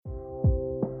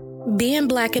Being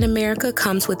Black in America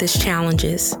comes with its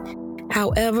challenges.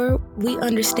 However, we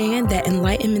understand that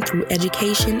enlightenment through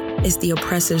education is the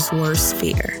oppressor's worst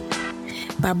fear.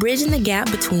 By bridging the gap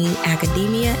between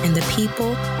academia and the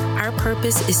people, our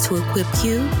purpose is to equip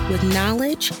you with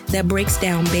knowledge that breaks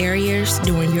down barriers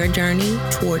during your journey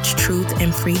towards truth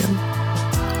and freedom.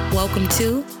 Welcome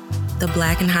to the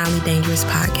Black and Highly Dangerous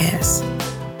Podcast.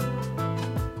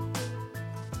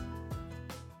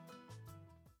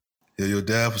 Yo,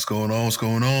 Dad, what's going on? What's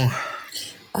going on?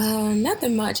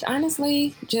 Nothing much.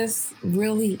 Honestly, just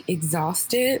really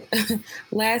exhausted.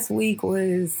 Last week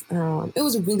was, it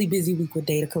was a really busy week with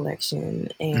data collection.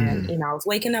 And, I was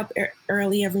waking up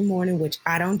early every morning, which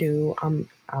I don't do. I'm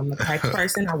the type of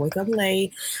person, I wake up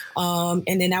late.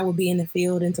 And then I would be in the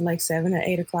field until like 7 or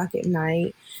 8 o'clock at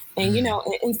night. And,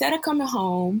 instead of coming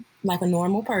home like a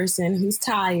normal person who's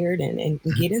tired and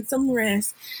getting some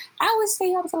rest, I would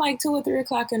stay up till like 2 or 3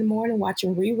 o'clock in the morning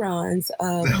watching reruns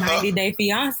of 90 Day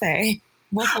Fiance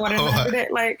before the 90 Day.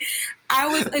 Like, I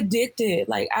was addicted.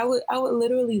 Like, I would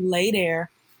literally lay there.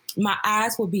 My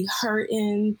eyes would be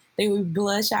hurting. They would be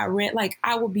bloodshot red. Like,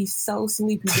 I would be so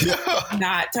sleepy to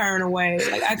not turn away.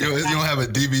 Like, you don't have a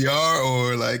DVR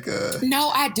or like a... No,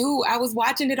 I do. I was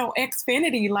watching it on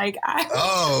Xfinity. Like,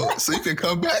 so you can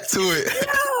come back to it.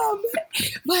 Yeah,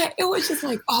 but it was just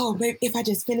like, oh, babe, if I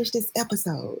just finish this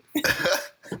episode.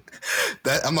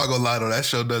 That I'm not gonna lie though, that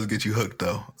show does get you hooked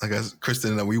though. Like, as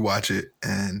Kristen and I, we watch it,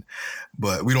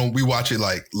 but we watch it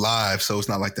like live, so it's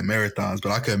not like the marathons.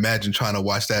 But I could imagine trying to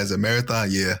watch that as a marathon.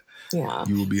 Yeah,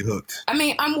 you will be hooked. I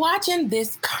mean, I'm watching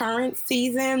this current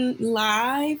season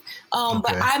live,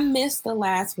 but I missed the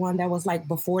last one that was like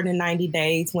before the 90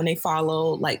 days when they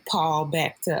followed like Paul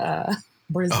back to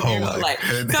Brazil. So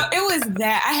it was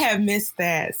that I had missed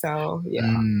that. So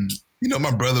yeah.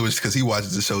 My brother was, because he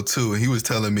watches the show too, and he was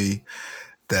telling me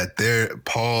that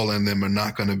Paul and them are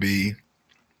not going to be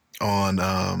on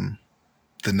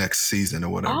the next season or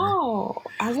whatever. Oh,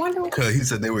 I wonder. Because he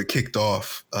said they were kicked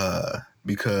off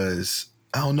because,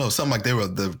 I don't know, something like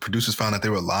the producers found out they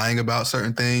were lying about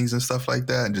certain things and stuff like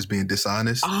that and just being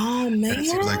dishonest. Oh, man. And it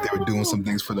seems like they were doing some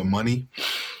things for the money.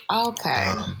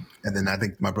 Okay. And then I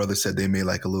think my brother said they made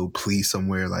like a little plea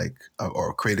somewhere, like,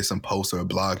 or created some post or a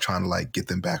blog trying to like get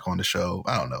them back on the show.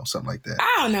 I don't know, something like that.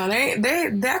 I don't know.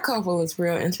 That couple is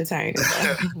real entertaining.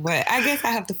 But I guess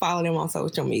I have to follow them on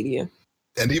social media.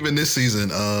 And even this season,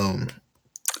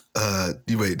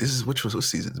 what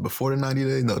season? Before the 90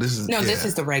 days? This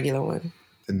is the regular one.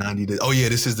 The 90 days. Oh yeah,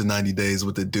 this is the 90 days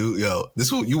with the dude. Yo,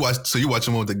 this one you watch. So you watch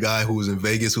him with the guy who was in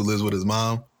Vegas who lives with his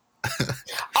mom.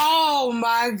 Oh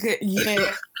my god!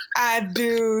 Yeah, I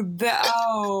do.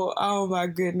 Oh my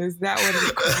goodness, that one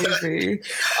is crazy.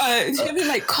 She'd be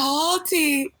like, "Call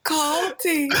T."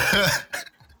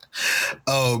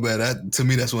 Oh man, to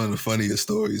me that's one of the funniest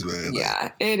stories, man.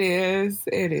 Yeah, it is.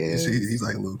 It is. He's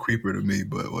like a little creeper to me,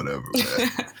 but whatever.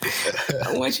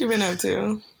 Man. What you been up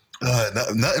to?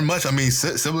 Nothing much. I mean,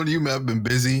 similar to you, man, I've been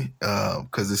busy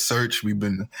because the search, we've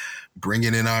been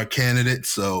bringing in our candidates,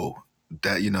 so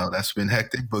that that's been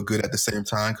hectic, but good at the same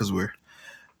time because we're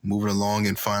moving along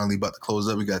and finally about to close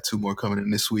up. We got 2 more coming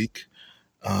in this week.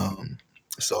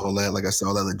 So all that, like I said,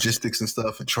 all that logistics and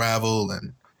stuff and travel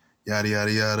and yada, yada,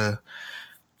 yada.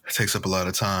 It takes up a lot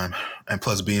of time. And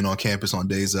plus being on campus on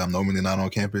days that I'm normally not on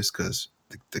campus because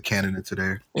the candidates are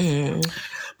there.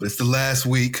 But it's the last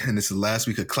week, and it's the last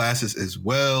week of classes as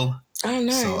well. Oh,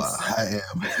 nice. So I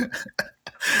am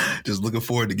just looking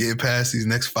forward to getting past these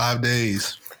next 5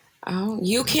 days. Oh,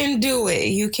 you can do it.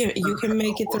 You can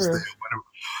make it through.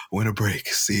 Winter break.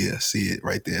 See it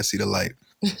right there. See the light.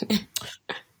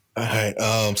 All right.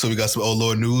 So we got some Oh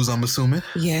Lord news, I'm assuming.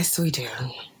 Yes, we do.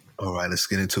 All right, let's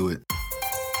get into it.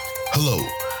 Hello,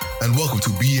 and welcome to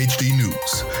BHD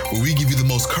News, where we give you the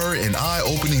most current and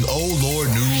eye-opening Oh Lord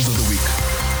news of the week.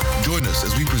 Join us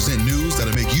as we present news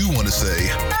that'll make you want to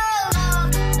say,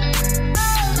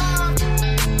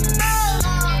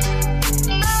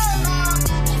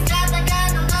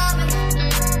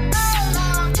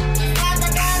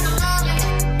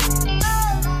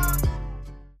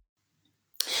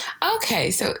 Okay,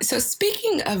 so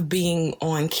speaking of being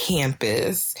on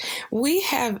campus, we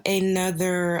have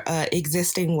another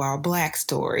existing While Black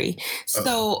story.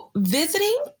 So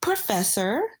visiting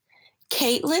Professor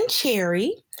Caitlin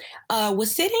Cherry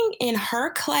was sitting in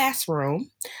her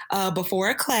classroom before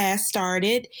a class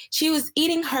started. She was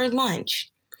eating her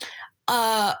lunch.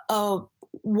 A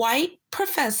white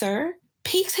professor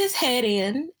peeks his head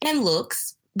in and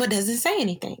looks, but doesn't say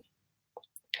anything.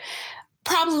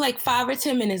 Probably like 5 or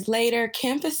 10 minutes later,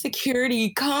 campus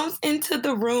security comes into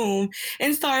the room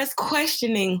and starts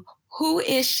questioning Who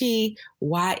is she?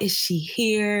 Why is she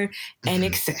here? And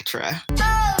etc.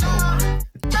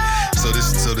 So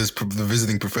the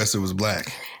visiting professor was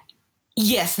black.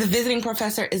 Yes, the visiting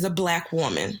professor is a black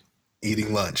woman.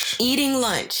 Eating lunch.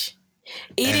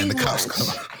 And the cops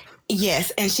come.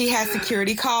 Yes, and she had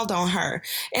security called on her.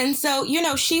 And so,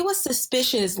 she was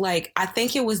suspicious. Like, I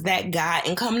think it was that guy.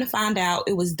 And come to find out,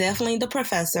 it was definitely the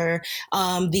professor,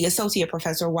 the associate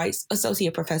professor, white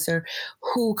associate professor,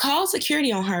 who called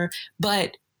security on her,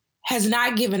 but has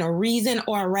not given a reason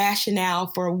or a rationale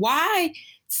for why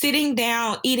sitting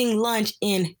down, eating lunch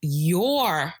in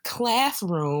your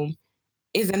classroom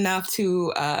is enough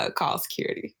to call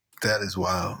security. That is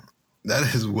wild. That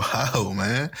is wild,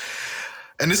 man.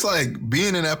 And it's like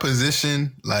being in that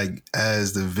position, like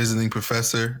as the visiting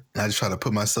professor, I just try to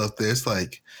put myself there. It's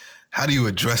like, how do you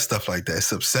address stuff like that?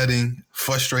 It's upsetting,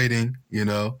 frustrating,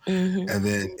 Mm-hmm.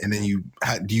 and then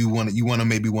you want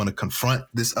to confront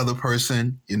this other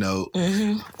person,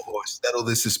 Mm-hmm. or settle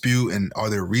this dispute. And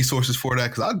are there resources for that?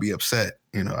 Because I'd be upset,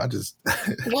 I just.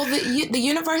 Well, the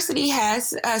university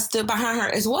has stood behind her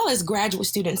as well as graduate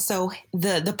students. So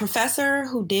the professor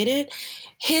who did it,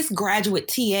 his graduate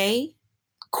TA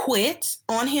quit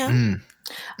on him.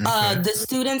 Okay. The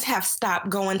students have stopped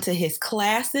going to his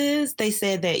classes. They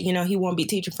said that, he won't be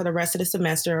teaching for the rest of the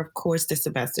semester. Of course, the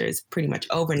semester is pretty much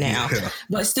over now. Yeah.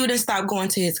 But students stopped going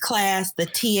to his class. The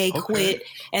TA quit.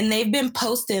 And they've been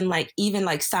posting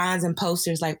even signs and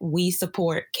posters like, "We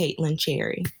support Caitlin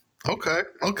Cherry."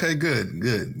 Okay, good.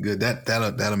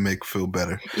 That'll make feel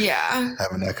better. Yeah.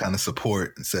 Having that kind of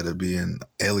support instead of being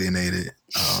alienated.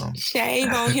 Shame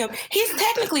on him. He's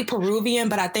technically Peruvian,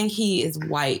 but I think he is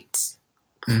white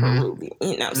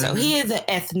Peruvian, so he has an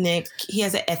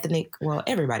ethnic, well,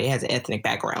 everybody has an ethnic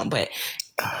background, but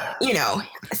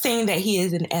saying that he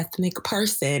is an ethnic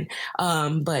person,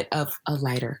 but of a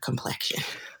lighter complexion.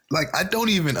 Like, I don't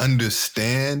even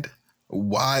understand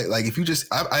why, like, if you just,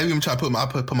 I even try to put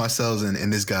myself in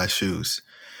this guy's shoes.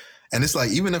 And it's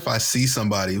like, even if I see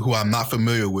somebody who I'm not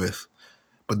familiar with,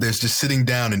 but there's just sitting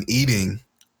down and eating,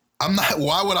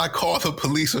 why would I call the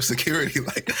police or security?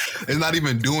 Like, they're not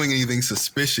even doing anything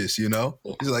suspicious,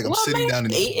 It's like, I'm sitting down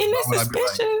and eating is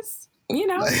suspicious.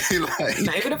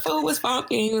 Maybe the food was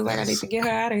funky. He was like, I need to get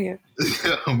her out of here.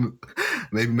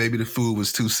 Maybe the food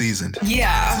was too seasoned.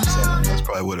 Yeah. So that's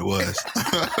probably what it was.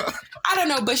 I don't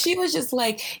know, but she was just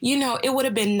like, it would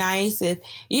have been nice if,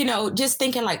 just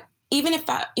thinking like, even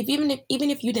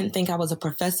if you didn't think I was a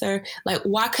professor, like,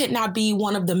 why couldn't I be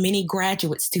one of the many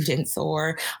graduate students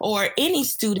or any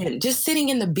student just sitting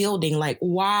in the building? Like,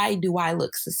 why do I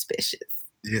look suspicious?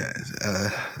 Yeah,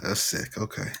 that's sick.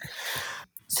 Okay.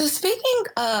 So speaking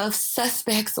of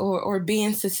suspects or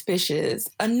being suspicious,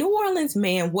 a New Orleans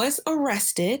man was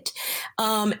arrested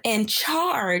and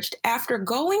charged after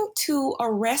going to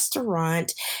a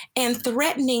restaurant and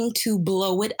threatening to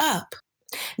blow it up.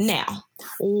 Now,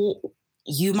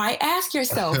 you might ask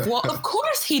yourself, well, of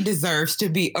course he deserves to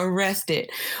be arrested.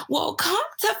 Well, come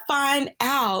to find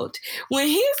out, when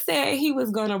he said he was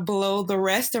going to blow the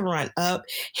restaurant up,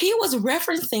 he was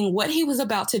referencing what he was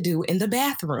about to do in the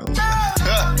bathroom.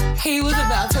 He was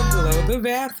about to blow the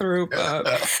bathroom up.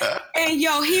 And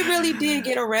he really did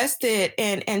get arrested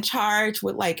and charged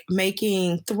with like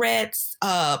making threats,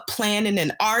 planning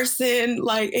an arson.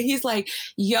 Like, and he's like,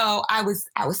 I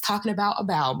was talking about a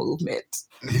bowel movement.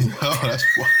 That's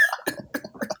wild.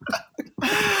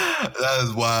 That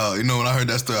is wild. When I heard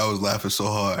that story, I was laughing so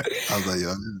hard. I was like,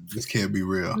 this can't be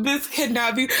real. This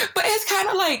cannot be. But it's kind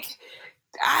of like,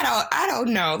 I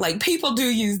don't know. Like, people do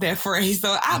use that phrase,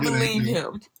 so I believe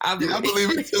him. I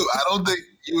believe it too. I don't think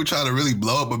you would try to really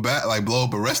blow up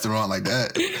a restaurant like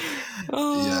that.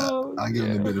 Oh, I'll give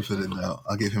him the benefit of the doubt.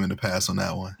 I'll give him the pass on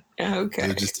that one. Okay.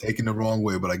 They're just taken the wrong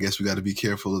way, but I guess we got to be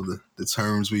careful of the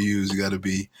terms we use. You got to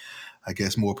be, I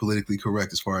guess, more politically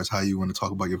correct as far as how you want to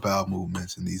talk about your bowel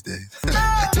movements in these days.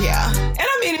 Yeah. And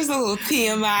I mean, it's a little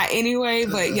TMI anyway,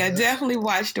 but yeah, definitely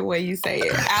watch the way you say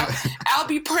it. I'll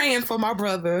be praying for my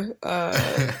brother,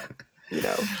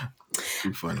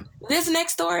 Too funny. This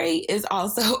next story is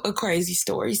also a crazy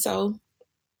story. So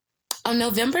on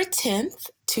November 10th,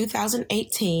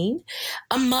 2018,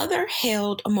 a mother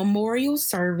held a memorial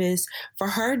service for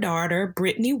her daughter,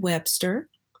 Brittany Webster.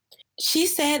 She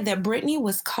said that Brittany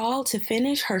was called to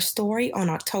finish her story on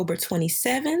October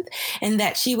 27th and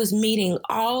that she was meeting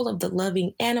all of the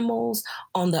loving animals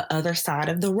on the other side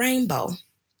of the rainbow.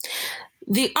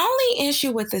 The only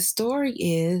issue with the story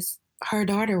is her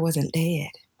daughter wasn't dead.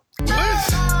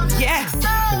 What? Yes.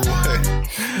 What?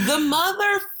 The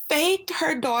mother faked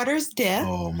her daughter's death.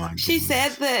 Oh my goodness. She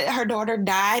said that her daughter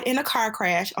died in a car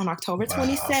crash on October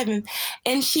 27th,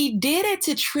 and she did it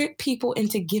to trick people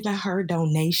into giving her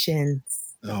donations.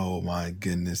 Oh my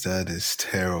goodness, that is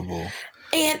terrible.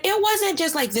 And it wasn't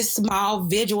just like this small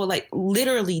vigil, like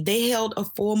literally they held a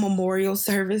full memorial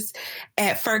service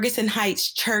at Ferguson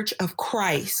Heights Church of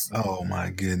Christ. Oh my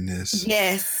goodness.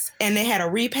 Yes. And they had a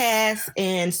repast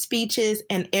and speeches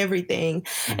and everything.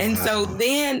 Wow. And so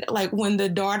then like when the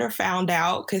daughter found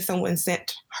out, because someone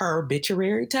sent her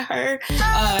obituary to her,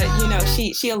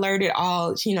 she alerted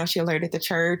she alerted the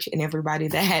church and everybody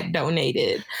that had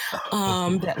donated.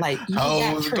 That like, how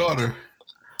old was the daughter?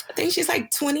 I think she's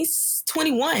like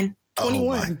 21. Oh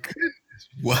my goodness.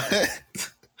 What?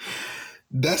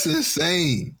 That's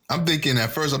insane.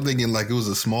 At first I'm thinking like it was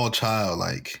a small child,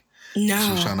 like no.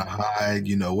 She was trying to hide,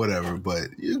 whatever.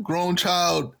 But your grown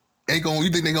child you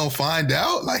think they're gonna find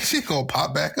out? Like she gonna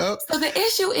pop back up? So the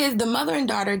issue is the mother and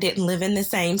daughter didn't live in the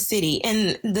same city.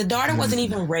 And the daughter wasn't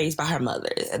even raised by her mother.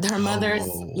 Her mother's,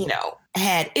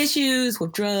 had issues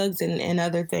with drugs and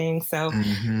other things. So,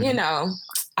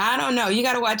 I don't know. You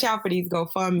got to watch out for these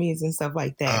GoFundMe's and stuff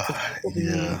like that.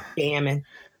 Scamming.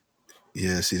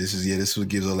 Yeah. See, this is what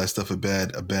gives all that stuff a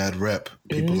bad rep.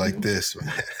 People like this.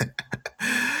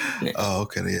 Oh,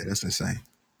 okay. Yeah, that's insane.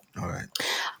 All right.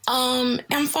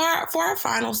 And for our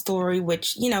final story,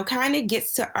 which, kind of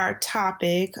gets to our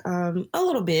topic a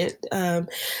little bit.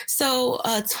 So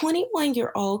a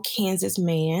 21-year-old Kansas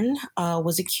man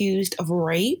was accused of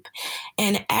rape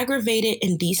and aggravated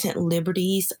indecent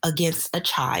liberties against a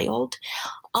child.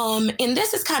 And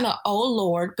this is kind of, oh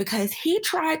Lord, because he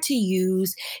tried to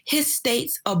use his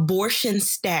state's abortion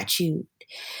statute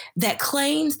that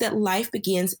claims that life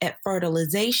begins at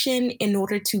fertilization in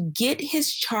order to get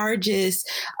his charges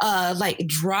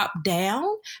dropped down,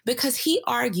 because he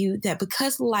argued that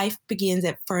because life begins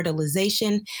at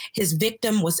fertilization, his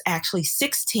victim was actually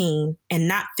 16 and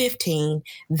not 15.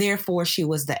 Therefore, she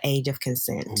was the age of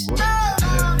consent. Wow.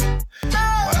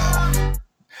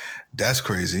 That's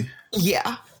crazy.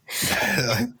 Yeah.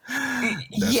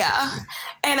 Yeah.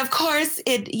 And of course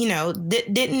it,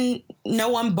 didn't, no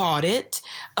one bought it.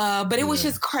 But it was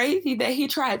just crazy that he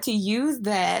tried to use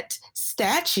that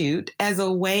statute as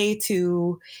a way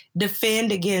to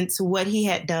defend against what he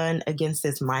had done against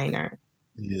this minor.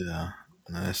 Yeah.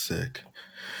 That's sick.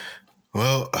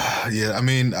 Well, yeah, I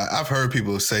mean, I've heard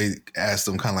people ask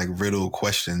them kind of like riddle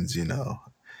questions,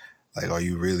 like, are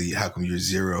you really, how come you're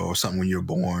 0 or something when you're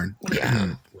born?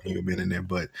 Yeah. When you've been in there.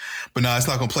 But no, it's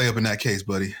not going to play up in that case,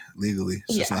 buddy, legally.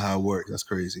 It's just not how it works. That's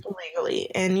crazy. Legally.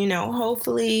 And,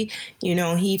 hopefully,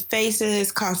 he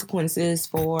faces consequences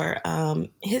for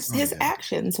his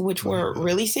actions, which were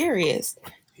really serious.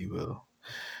 He will.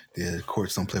 Yeah, the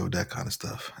courts don't play with that kind of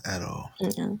stuff at all.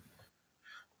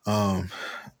 Mm-hmm.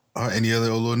 Any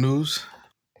other Olo news?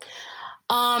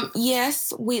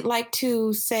 Yes, we'd like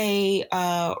to say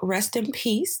rest in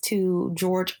peace to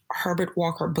George Herbert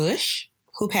Walker Bush,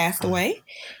 who passed away.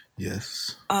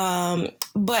 Yes.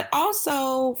 But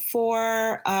also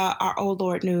for our Oh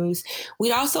Lord news,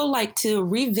 we'd also like to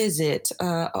revisit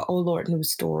a Oh Lord news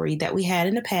story that we had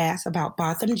in the past about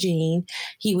Botham Jean.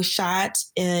 He was shot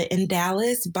in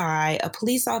Dallas by a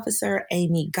police officer,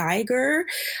 Amy Geiger.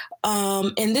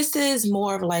 And this is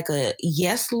more of like a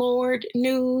yes, Lord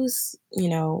news,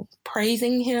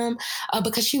 praising him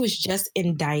because she was just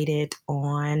indicted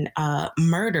on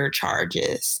murder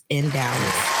charges in Dallas.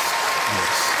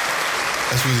 Yes.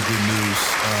 That's really good news.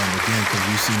 Again, because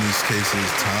we've seen these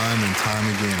cases time and time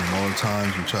again, and all the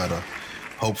times we try to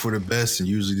hope for the best, and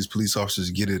usually these police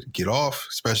officers get off,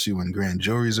 especially when grand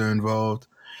juries are involved.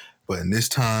 But in this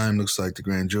time, looks like the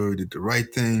grand jury did the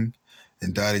right thing,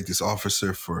 indicted this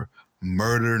officer for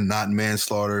murder, not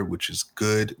manslaughter, which is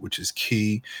good, which is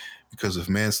key, because of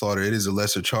manslaughter, it is a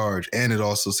lesser charge, and it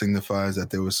also signifies that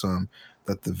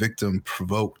that the victim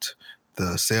provoked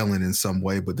the assailant in some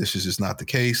way, but this is just not the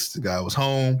case. The guy was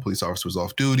home, police officer was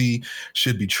off duty,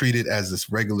 should be treated as this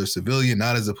regular civilian,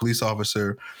 not as a police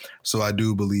officer. So I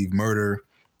do believe murder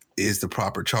is the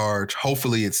proper charge.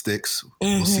 Hopefully it sticks.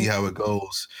 Mm-hmm. We'll see how it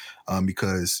goes.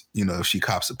 Because, if she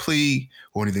cops a plea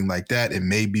or anything like that, it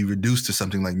may be reduced to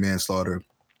something like manslaughter.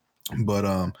 But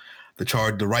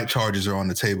the right charges are on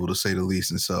the table, to say the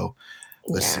least. And so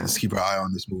let's keep our eye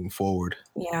on this moving forward.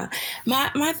 Yeah.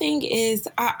 My thing is,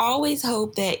 I always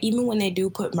hope that even when they do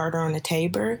put murder on the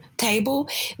table,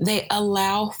 they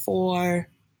allow for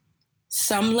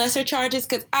some lesser charges,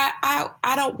 because I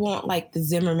don't want like the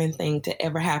Zimmerman thing to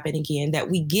ever happen again, that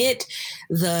we get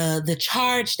the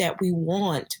charge that we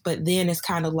want, but then it's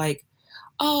kind of like,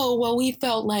 oh, well, we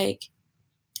felt like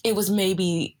it was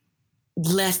maybe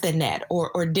less than that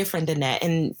or different than that.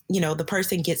 And, the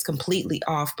person gets completely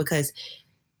off because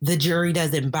the jury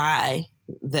doesn't buy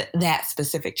that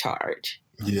specific charge.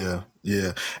 Yeah.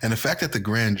 Yeah. And the fact that the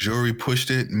grand jury pushed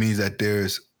it means that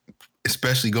there's,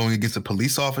 especially going against a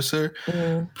police officer,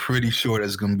 pretty sure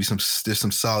there's going to be there's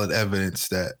some solid evidence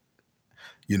that,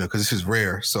 because this is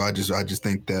rare. So I just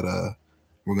think that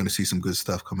we're going to see some good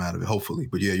stuff come out of it, hopefully.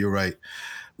 But yeah, you're right.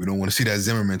 We don't want to see that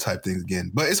Zimmerman type thing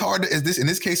again. But it's hard. In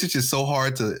this case, it's just so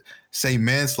hard to say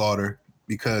manslaughter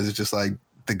because it's just like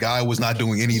the guy was not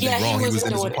doing anything wrong. He was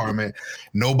in his apartment.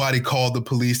 Nobody called the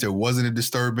police. There wasn't a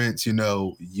disturbance.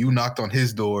 You knocked on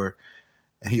his door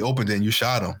and he opened it and you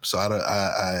shot him. So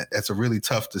it's a really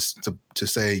tough to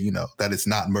say, that it's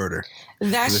not murder.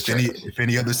 That's true. If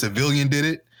any other civilian did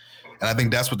it, and I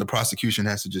think that's what the prosecution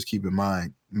has to just keep in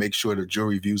mind. Make sure the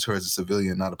jury views her as a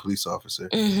civilian, not a police officer.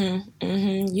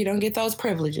 You don't get those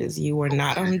privileges. You were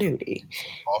not on duty.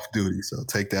 Off duty. So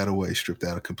take that away, strip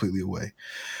that completely away.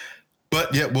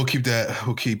 But yeah, we'll keep that.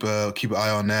 We'll keep an eye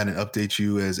on that and update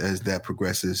you as that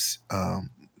progresses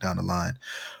down the line.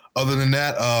 Other than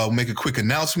that, we'll make a quick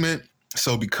announcement.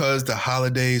 So because the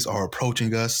holidays are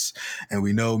approaching us and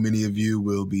we know many of you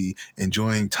will be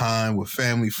enjoying time with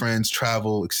family, friends,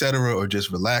 travel, etc., or just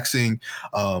relaxing,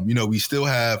 we still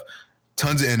have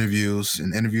tons of interviews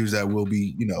that we'll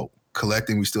be,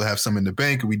 collecting. We still have some in the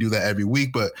bank and we do that every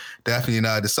week. But Daphne and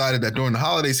I decided that during the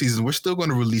holiday season, we're still going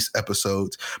to release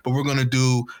episodes, but we're going to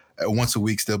do once a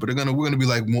week still. But we're going to be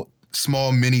like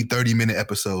small mini 30-minute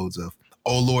episodes of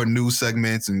Lord news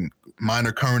segments and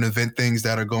minor current event things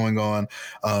that are going on,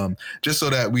 just so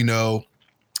that we know.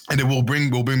 And then we'll bring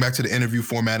back to the interview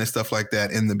format and stuff like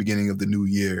that in the beginning of the new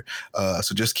year.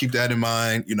 So just keep that in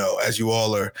mind. As you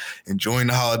all are enjoying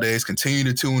the holidays, continue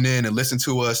to tune in and listen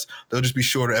to us. They'll just be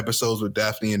shorter episodes with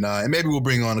Daphne and I. And maybe we'll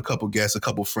bring on a couple guests, a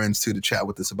couple friends too, to chat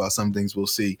with us about some things. We'll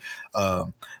see.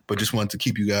 But just wanted to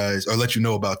keep you guys or let you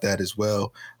know about that as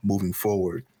well moving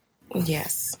forward.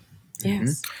 Yes.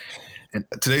 Yes. And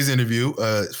today's interview,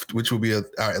 which will be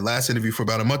our last interview for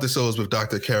about a month or so, is with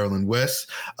Dr. Carolyn West.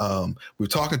 We're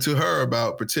talking to her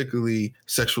about particularly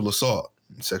sexual assault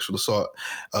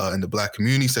in the Black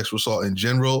community, sexual assault in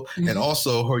general, and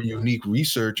also her unique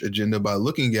research agenda by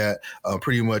looking at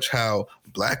pretty much how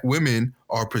Black women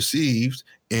are perceived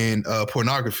in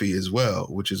pornography as well,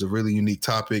 which is a really unique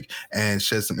topic and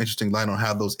sheds some interesting light on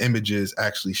how those images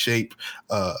actually shape,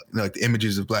 like the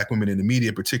images of Black women in the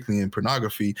media, particularly in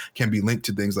pornography, can be linked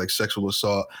to things like sexual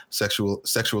assault,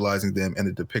 sexualizing them, and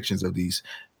the depictions of these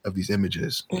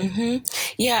images.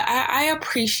 Yeah, I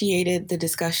appreciated the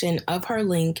discussion of her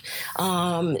link,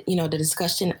 the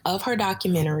discussion of her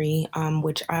documentary,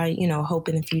 which I, hope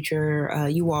in the future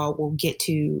you all will get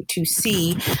to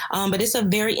see. But it's a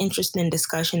very interesting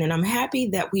discussion, and I'm happy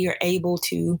that we are able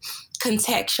to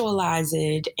contextualize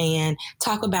it and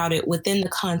talk about it within the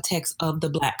context of the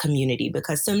Black community,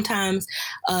 because sometimes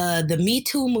the Me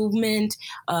Too movement,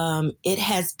 it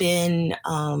has been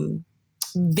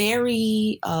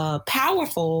very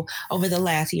powerful over the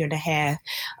last year and a half.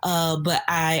 But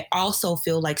I also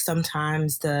feel like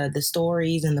sometimes the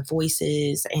stories and the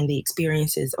voices and the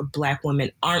experiences of Black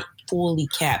women aren't fully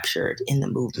captured in the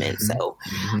movement. So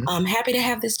I'm happy to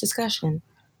have this discussion.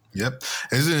 Yep.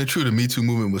 Isn't it true the Me Too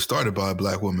movement was started by a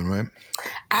Black woman, right?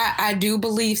 I do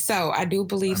believe so. But,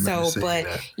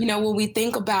 that. When we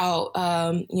think about,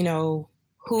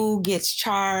 who gets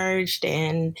charged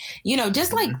and,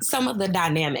 just like some of the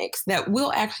dynamics that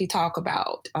we'll actually talk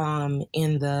about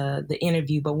in the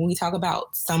interview. But when we talk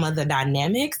about some of the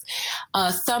dynamics,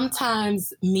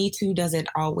 sometimes Me Too doesn't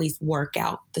always work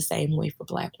out the same way for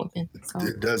Black women. So.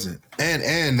 It doesn't.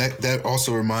 And that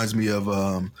also reminds me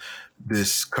of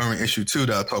this current issue too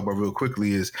that I'll talk about real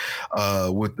quickly is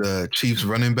with the Chiefs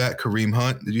running back, Kareem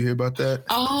Hunt. Did you hear about that?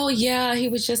 Oh, yeah. He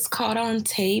was just caught on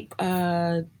tape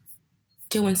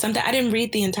doing something. I didn't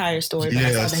read the entire story, but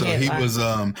I saw the headline. He was,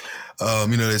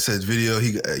 they said video,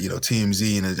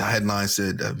 TMZ, and the headline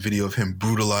said a video of him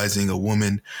brutalizing a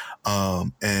woman.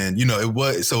 And, it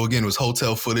was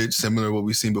hotel footage, similar to what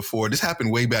we've seen before. This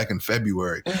happened way back in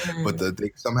February, but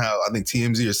somehow, I think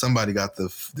TMZ or somebody got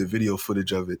the video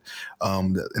footage of it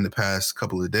in the past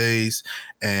couple of days.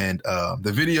 And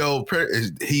the video,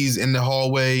 he's in the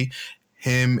hallway,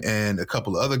 him and a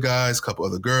couple of other guys, a couple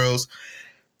other girls.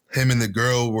 Him and the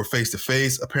girl were face to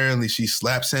face. Apparently she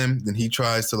slaps him. Then he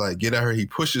tries to get at her. He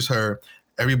pushes her.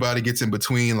 Everybody gets in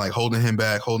between, holding him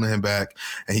back.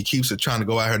 And he keeps trying to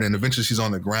go at her. Then eventually she's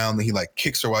on the ground. Then he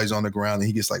kicks her while he's on the ground. And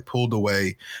he gets pulled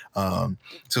away. So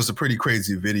it's a pretty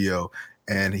crazy video.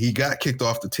 And he got kicked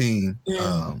off the team.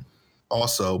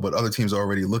 also, but other teams are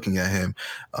already looking at him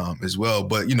as well.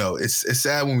 But, you know, it's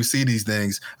sad when we see these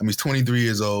things. I mean, he's 23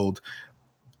 years old,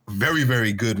 very,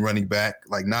 very good running back,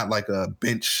 like not like a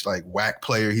bench, like whack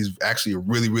player. He's actually a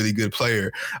really, really good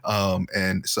player.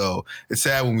 And so it's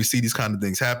sad when we see these kind of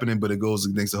things happening, but it goes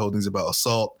against the whole things about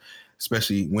assault,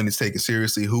 especially when it's taken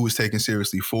seriously, who is taken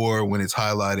seriously for, when it's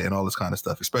highlighted and all this kind of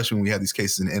stuff, especially when we have these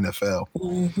cases in the NFL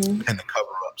and the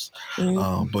cover-ups.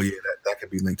 But yeah, that could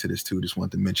be linked to this too. Just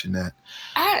wanted to mention that.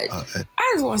 I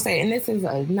just want to say, and this is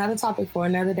another topic for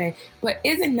another day, but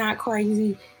is it not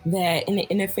crazy that in the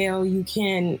NFL you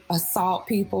can assault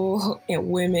people and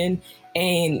women,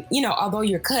 and, you know, although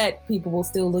you're cut, people will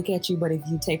still look at you, but if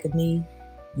you take a knee,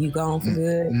 you gone for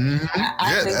good.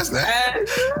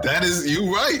 That is,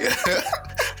 you right.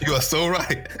 You are so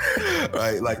right.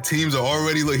 Right, like teams are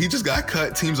already he just got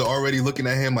cut. Teams are already looking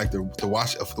at him like the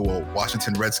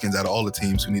Washington Redskins out of all the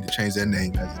teams who need to change their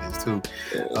name as it is too.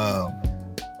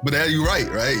 But you're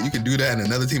right. You can do that, and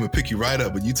another team will pick you right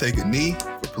up. But you take a knee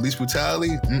for police brutality,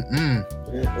 you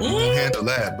won't handle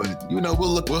that. But you know,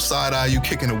 we'll side eye you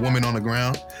kicking a woman on the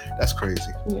ground. That's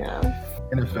crazy. Yeah.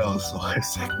 NFL is so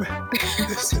sick, man.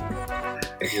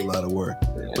 They get a lot of work.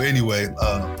 But anyway,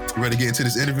 you ready to get into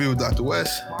this interview with Dr.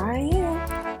 West? I am.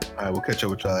 All right, we'll catch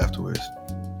up with y'all afterwards.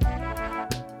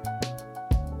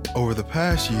 Over the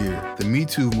past year, the Me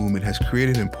Too movement has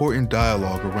created important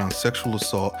dialogue around sexual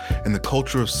assault and the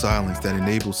culture of silence that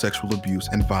enables sexual abuse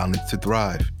and violence to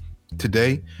thrive.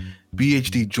 Today,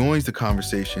 BHD joins the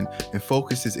conversation and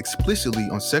focuses explicitly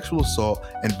on sexual assault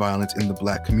and violence in the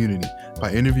Black community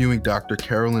by interviewing Dr.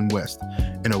 Carolyn West,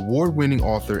 an award-winning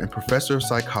author and professor of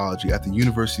psychology at the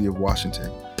University of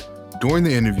Washington. During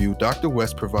the interview, Dr.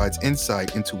 West provides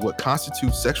insight into what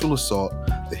constitutes sexual assault,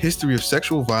 the history of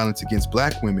sexual violence against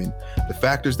Black women, the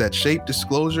factors that shape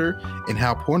disclosure, and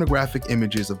how pornographic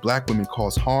images of Black women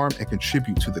cause harm and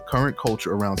contribute to the current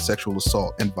culture around sexual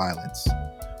assault and violence.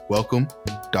 Welcome,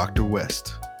 Dr.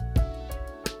 West.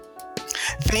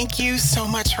 Thank you so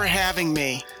much for having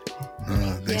me.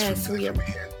 Thanks for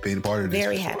being a part of this.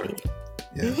 Very happy.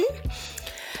 Yeah. Mm-hmm.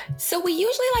 So we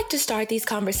usually like to start these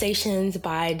conversations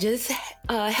by just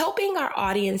helping our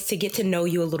audience to get to know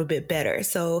you a little bit better.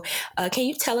 So can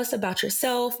you tell us about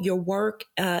yourself, your work,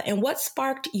 and what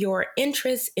sparked your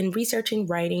interest in researching,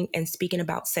 writing, and speaking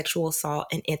about sexual assault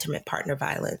and intimate partner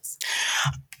violence?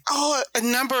 Oh, a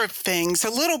number of things. A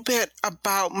little bit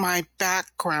about my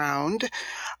background.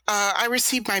 I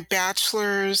received my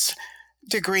bachelor's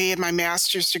degree and my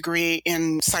master's degree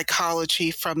in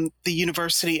psychology from the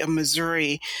University of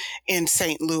Missouri in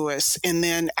St. Louis. And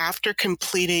then after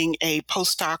completing a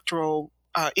postdoctoral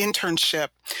internship,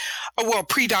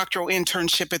 pre-doctoral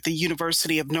internship at the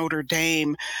University of Notre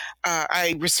Dame,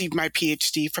 I received my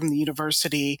PhD from the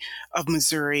University of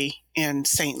Missouri in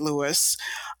St. Louis.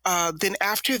 Then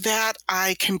after that,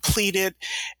 I completed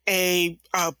a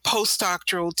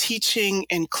postdoctoral teaching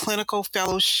and clinical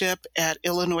fellowship at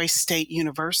Illinois State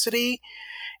University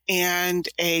and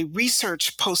a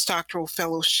research postdoctoral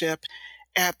fellowship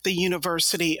at the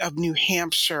University of New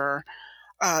Hampshire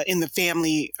in the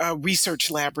family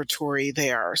research laboratory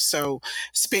there. So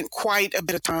spent quite a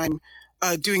bit of time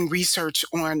doing research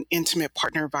on intimate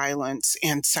partner violence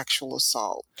and sexual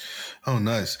assault. Oh,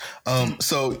 nice.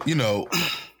 So, you know,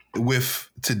 with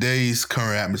today's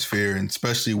current atmosphere, and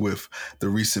especially with the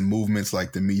recent movements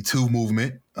like the Me Too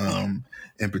movement,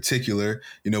 in particular,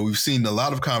 you know, we've seen a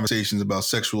lot of conversations about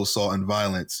sexual assault and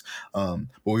violence, but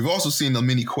we've also seen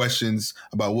many questions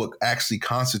about what actually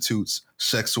constitutes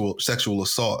sexual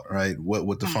assault, right?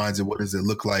 What defines it? What does it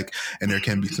look like? And there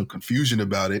can be some confusion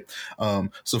about it.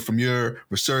 So from your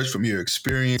research, from your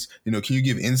experience, you know, can you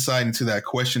give insight into that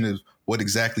question of what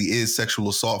exactly is sexual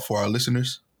assault for our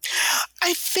listeners?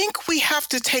 I think we have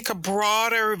to take a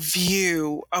broader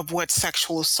view of what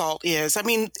sexual assault is. I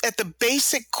mean, at the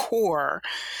basic core,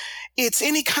 it's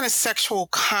any kind of sexual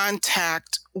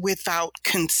contact without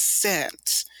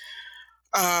consent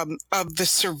of the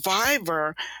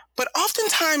survivor. But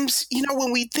oftentimes, you know,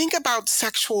 when we think about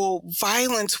sexual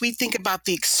violence, we think about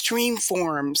the extreme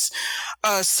forms,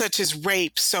 such as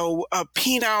rape. So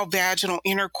penile vaginal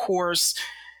intercourse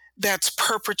that's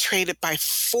perpetrated by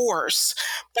force.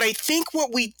 But I think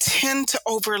what we tend to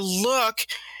overlook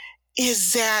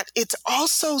is that it's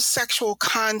also sexual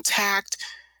contact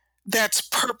that's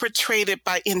perpetrated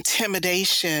by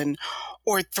intimidation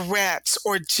or threats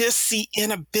or just the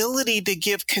inability to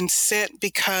give consent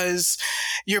because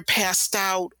you're passed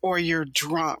out or you're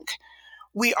drunk.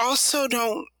 We also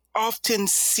don't often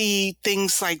see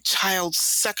things like child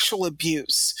sexual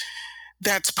abuse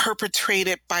that's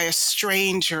perpetrated by a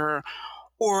stranger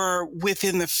or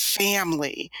within the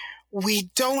family, We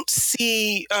don't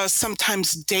see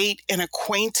sometimes date and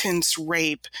acquaintance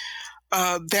rape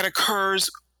that occurs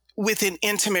within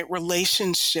intimate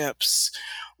relationships.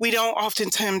 We don't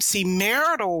oftentimes see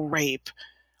marital rape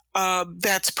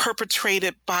that's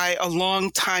perpetrated by a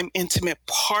longtime intimate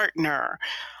partner.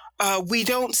 We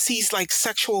don't see like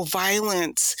sexual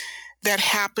violence that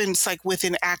happens like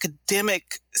within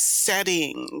academic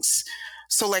settings.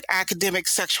 So like academic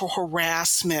sexual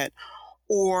harassment,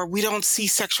 or we don't see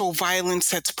sexual violence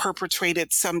that's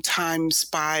perpetrated sometimes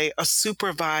by a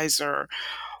supervisor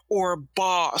or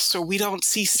boss, or we don't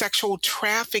see sexual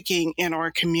trafficking in our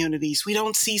communities. We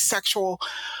don't see sexual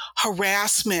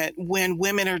harassment when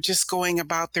women are just going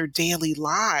about their daily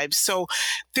lives. So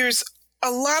there's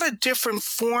a lot of different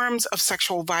forms of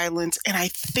sexual violence, and I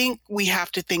think we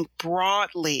have to think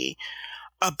broadly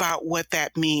about what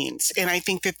that means. And I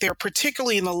think that there,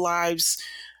 particularly in the lives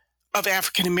of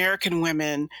African American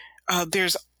women,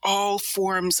 there's all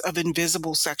forms of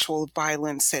invisible sexual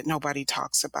violence that nobody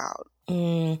talks about.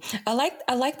 I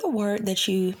like the word that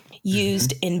you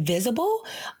used, invisible,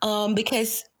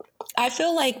 because I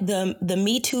feel like the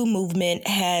Me Too movement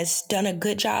has done a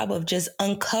good job of just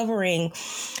uncovering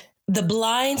the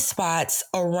blind spots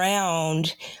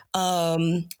around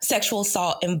sexual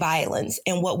assault and violence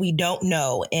and what we don't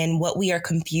know and what we are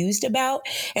confused about.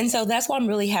 And so that's why I'm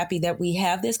really happy that we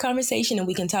have this conversation and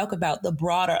we can talk about the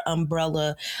broader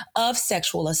umbrella of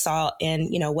sexual assault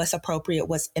and, you know, what's appropriate,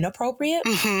 what's inappropriate.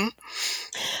 Mm-hmm.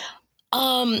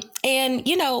 And,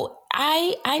 you know,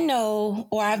 I know,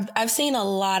 or I've seen a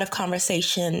lot of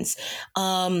conversations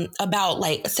about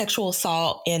like sexual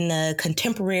assault in the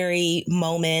contemporary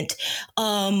moment.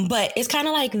 But it's kind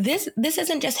of like this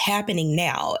isn't just happening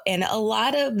now. And a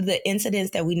lot of the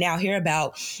incidents that we now hear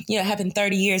about, you know, happened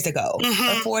 30 years ago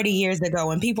or 40 years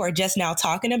ago, and people are just now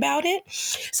talking about it.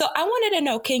 So I wanted to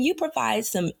know, can you provide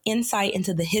some insight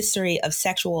into the history of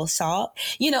sexual assault,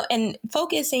 you know, and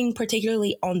focusing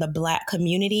particularly on the Black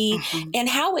community and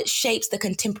how it shapes the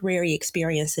contemporary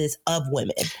experiences of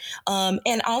women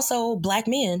and also Black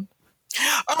men?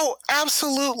 Oh,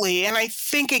 absolutely. And I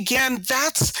think, again,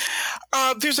 that's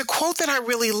there's a quote that I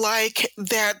really like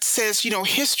that says, you know,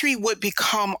 history would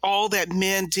become all that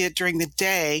men did during the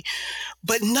day,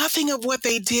 but nothing of what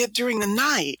they did during the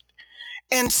night.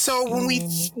 And so when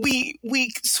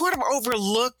we sort of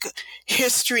overlook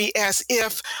history as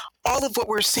if all of what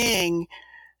we're seeing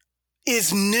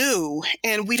is new,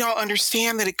 and we don't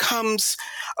understand that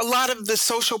a lot of the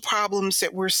social problems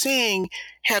that we're seeing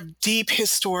have deep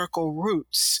historical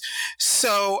roots.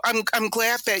 So I'm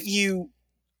glad that you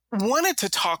wanted to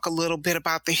talk a little bit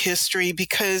about the history,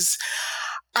 because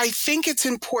I think it's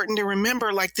important to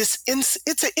remember, like, it's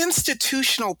an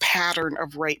institutional pattern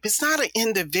of rape. It's not an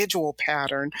individual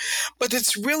pattern, but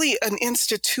it's really an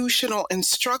institutional and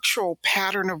structural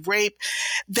pattern of rape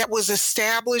that was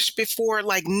established before,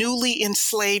 like, newly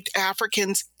enslaved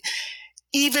Africans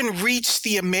even reached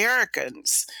the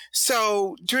Americans.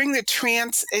 So during the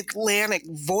transatlantic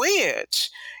voyage,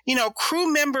 you know, crew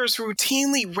members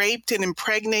routinely raped and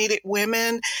impregnated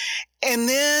women. And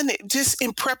then just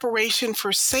in preparation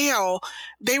for sale,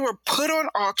 they were put on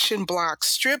auction blocks,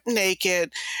 stripped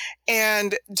naked,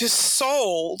 and just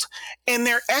sold. And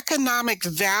their economic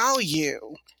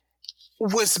value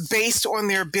was based on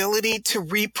their ability to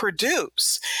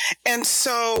reproduce. And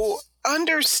so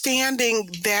understanding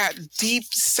that deep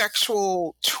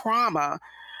sexual trauma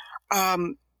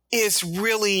is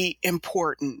really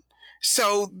important.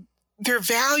 So their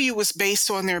value was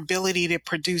based on their ability to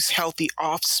produce healthy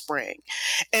offspring.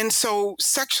 And so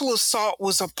sexual assault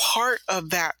was a part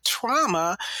of that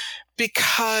trauma,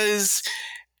 because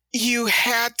you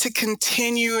had to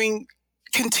continue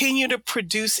to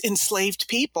produce enslaved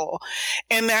people.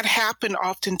 And that happened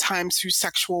oftentimes through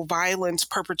sexual violence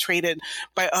perpetrated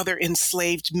by other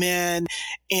enslaved men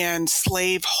and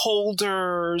slave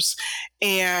holders,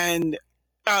 and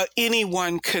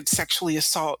anyone could sexually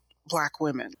assault Black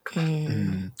women.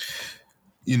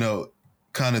 You know,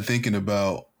 kind of thinking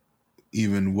about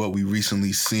even what we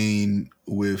recently seen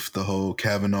with the whole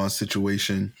Kavanaugh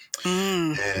situation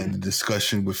and the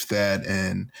discussion with that,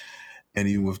 and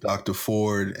even with Dr.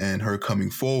 Ford and her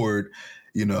coming forward,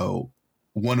 you know,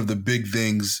 one of the big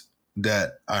things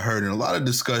that I heard in a lot of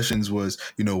discussions was,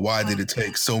 you know, why did it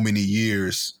take so many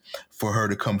years for her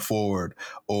to come forward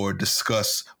or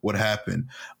discuss what happened?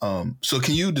 So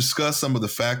can you discuss some of the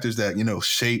factors that, you know,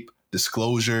 shape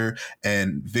disclosure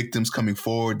and victims coming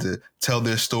forward to tell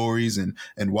their stories, and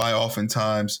why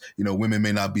oftentimes, you know, women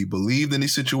may not be believed in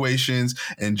these situations,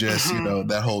 and just, you know,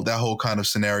 that whole kind of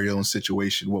scenario and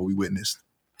situation, what we witnessed?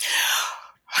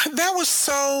 That was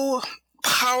so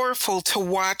powerful to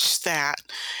watch that.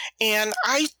 And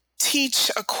I teach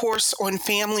a course on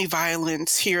family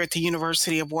violence here at the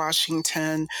University of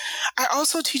Washington. I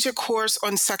also teach a course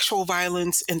on sexual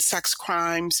violence and sex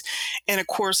crimes and a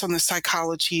course on the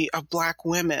psychology of Black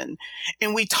women.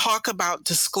 And we talk about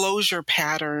disclosure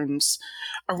patterns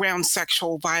around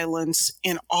sexual violence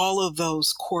in all of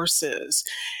those courses.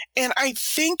 And I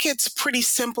think it's pretty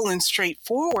simple and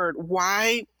straightforward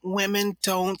why women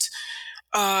don't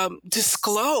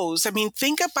disclose. I mean,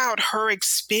 think about her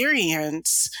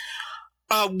experience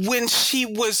when she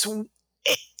was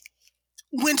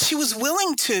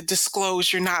willing to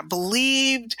disclose. You're not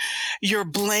believed, you're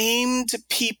blamed.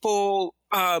 People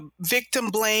victim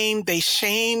blame, they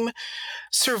shame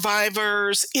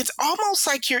survivors. It's almost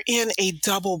like you're in a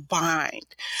double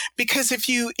bind, because if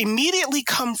you immediately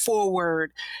come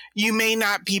forward, you may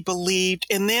not be believed.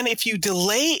 And then if you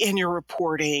delay in your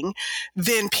reporting,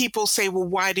 then people say, well,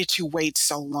 why did you wait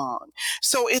so long?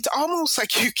 So it's almost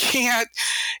like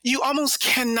you almost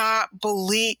cannot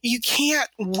believe, you can't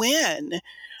win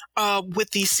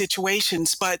with these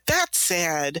situations. But that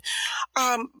said,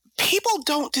 people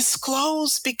don't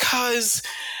disclose because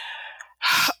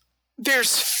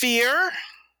there's fear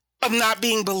of not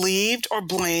being believed or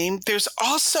blamed. There's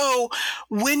also,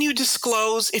 when you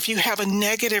disclose, if you have a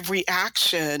negative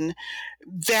reaction,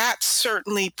 that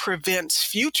certainly prevents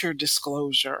future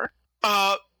disclosure.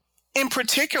 In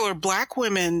particular, Black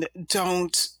women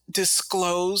don't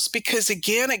disclose because,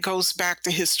 again, it goes back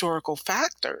to historical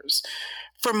factors.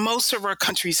 For most of our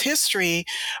country's history,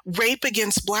 rape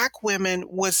against Black women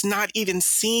was not even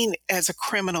seen as a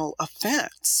criminal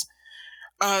offense.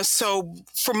 So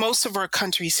for most of our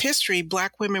country's history,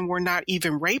 Black women were not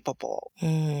even rapeable.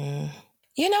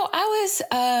 You know,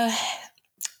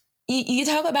 you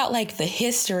talk about like the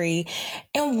history,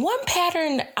 and one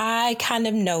pattern I kind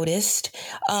of noticed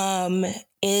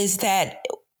is that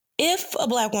if a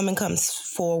Black woman comes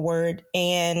forward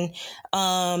and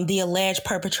the alleged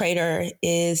perpetrator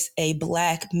is a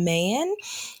Black man,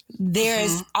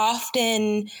 there's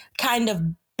often kind of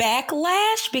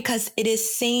backlash because it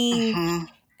is seen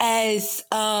as,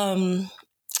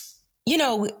 you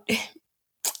know,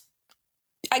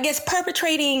 I guess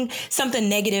perpetrating something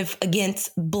negative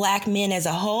against Black men as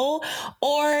a whole,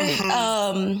 or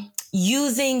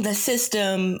using a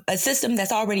system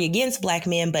that's already against Black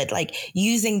men, but like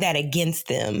using that against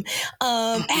them.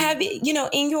 Have you know,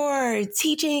 in your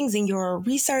teachings, in your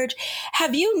research,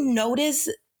 have you noticed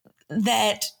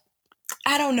that,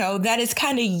 I don't know, that is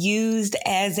kind of used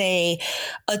as a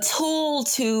tool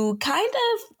to kind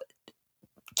of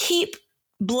keep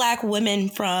Black women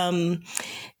from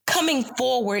coming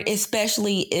forward,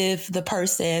 especially if the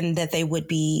person that they would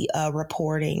be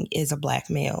reporting is a Black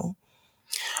male?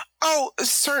 Oh,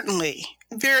 certainly.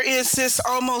 There is this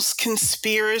almost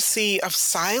conspiracy of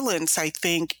silence, I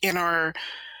think, in our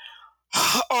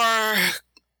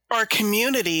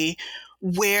community,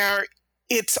 where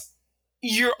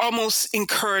you're almost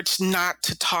encouraged not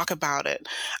to talk about it.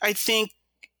 I think,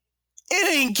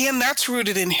 and again, that's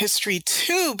rooted in history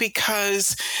too,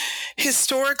 because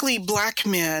historically Black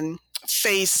men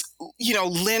face,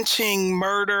 lynching,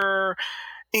 murder,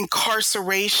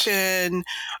 incarceration,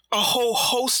 a whole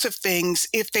host of things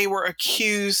if they were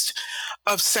accused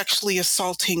of sexually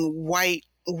assaulting white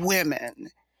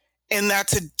women. And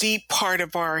that's a deep part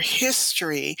of our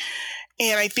history.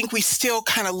 And I think we still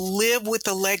kind of live with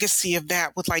the legacy of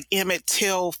that, with like Emmett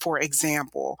Till, for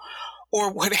example,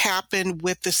 or what happened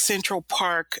with the Central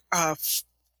Park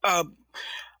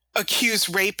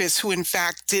accused rapist who in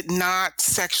fact did not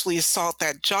sexually assault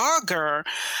that jogger.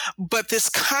 But this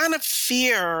kind of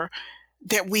fear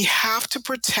that we have to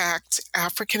protect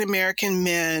African American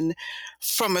men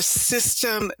from a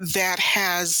system that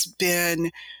has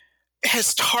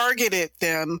targeted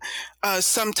them,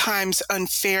 sometimes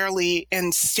unfairly,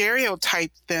 and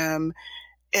stereotyped them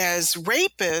as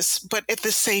rapists. But at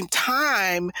the same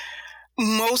time,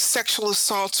 most sexual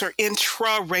assaults are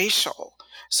intraracial.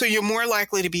 So you're more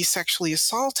likely to be sexually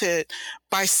assaulted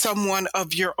by someone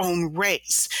of your own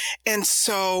race. And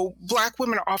so Black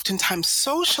women are oftentimes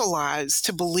socialized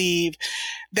to believe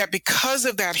that because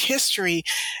of that history,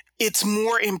 it's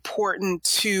more important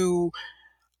to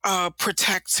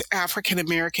protect African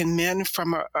American men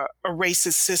from a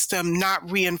racist system, not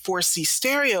reinforce these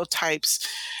stereotypes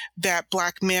that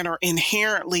Black men are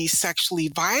inherently sexually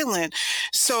violent.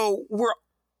 So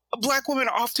Black women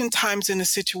are oftentimes in a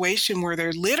situation where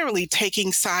they're literally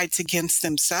taking sides against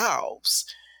themselves,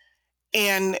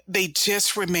 and they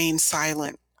just remain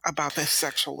silent about their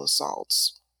sexual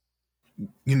assaults.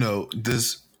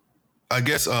 I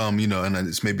guess, and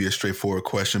it's maybe a straightforward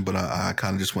question, but I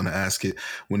kind of just want to ask it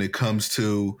when it comes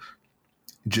to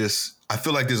I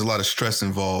feel like there's a lot of stress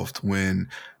involved when,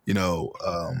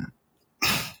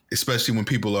 especially when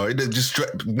people are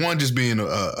just being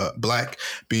a black,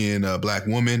 being a black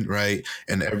woman, right?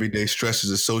 And everyday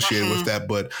stresses associated with that.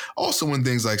 But also when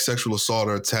things like sexual assault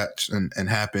are attached and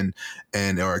happen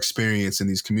and are experienced in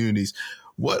these communities,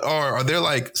 are there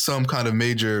like some kind of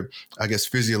major, I guess,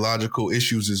 physiological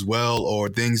issues as well, or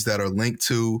things that are linked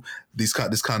to this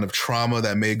kind of trauma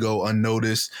that may go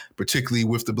unnoticed, particularly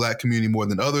with the Black community more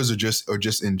than others, or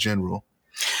just in general?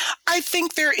 I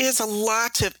think there is a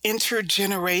lot of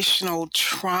intergenerational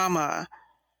trauma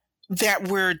that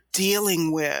we're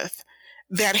dealing with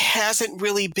that hasn't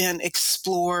really been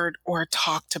explored or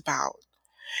talked about.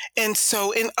 And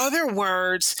so, in other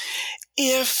words,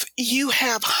 if you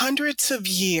have hundreds of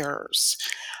years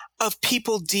of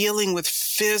people dealing with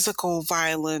physical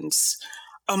violence,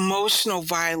 emotional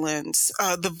violence,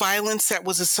 the violence that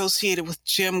was associated with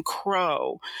Jim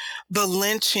Crow, the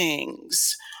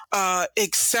lynchings,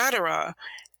 etc.,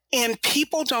 and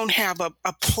people don't have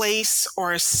a place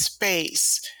or a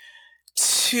space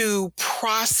to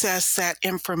process that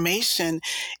information,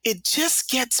 it just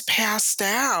gets passed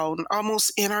down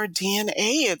almost in our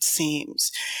DNA, it seems.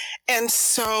 And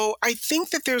so I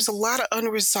think that there's a lot of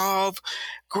unresolved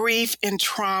grief and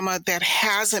trauma that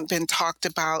hasn't been talked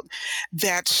about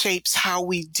that shapes how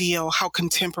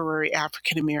contemporary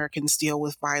African Americans deal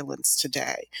with violence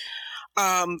today.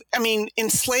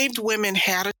 Enslaved women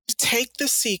had to take the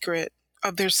secret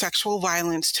of their sexual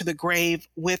violence to the grave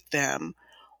with them,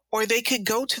 or they could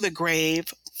go to the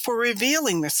grave for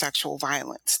revealing the sexual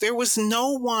violence. There was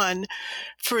no one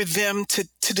for them to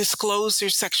disclose their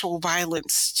sexual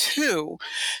violence to.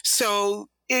 So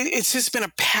it's just been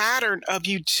a pattern of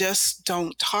you just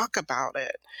don't talk about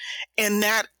it. And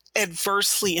that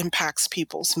adversely impacts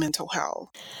people's mental health.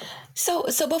 So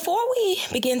before we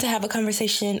begin to have a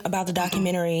conversation about the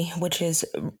documentary, which is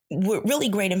really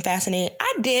great and fascinating,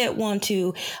 I did want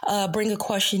to bring a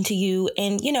question to you.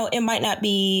 And, it might not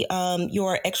be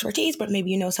your expertise, but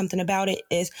maybe you know something about it.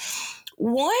 Is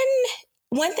one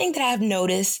thing that I've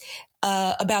noticed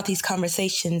about these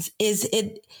conversations is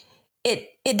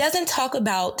it doesn't talk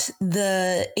about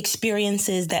the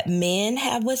experiences that men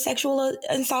have with sexual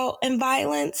assault and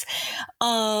violence.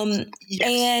 Yes.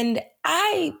 And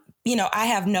I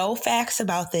have no facts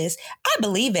about this. I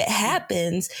believe it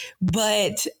happens,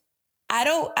 but I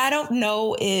don't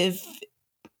know if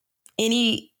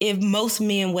most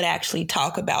men would actually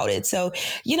talk about it. So,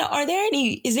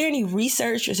 is there any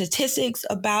research or statistics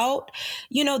about,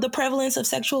 the prevalence of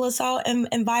sexual assault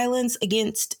and violence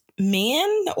against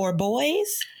men or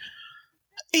boys?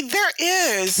 There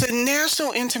is. The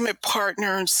National Intimate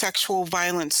Partner Sexual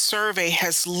Violence Survey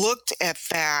has looked at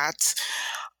that.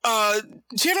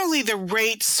 Generally, the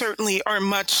rates certainly are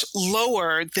much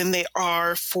lower than they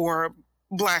are for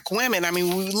Black women. I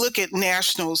mean, we look at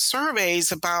national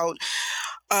surveys, about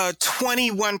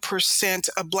 21%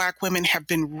 of Black women have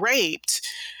been raped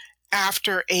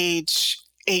after age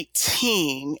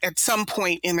 18 at some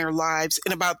point in their lives,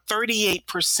 and about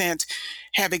 38%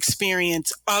 have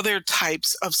experienced other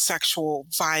types of sexual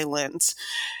violence.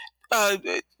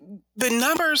 The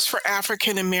numbers for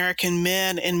African American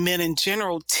men and men in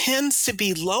general tends to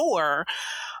be lower,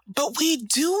 but we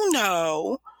do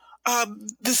know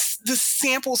the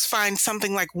samples find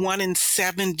something like 1 in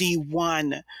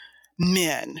 71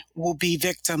 men will be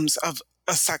victims of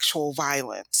a sexual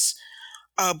violence.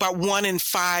 About 1 in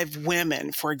 5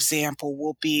 women, for example,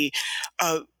 will be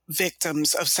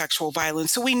victims of sexual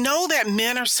violence. So we know that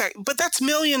men are, but that's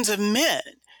millions of men.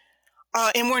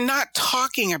 And we're not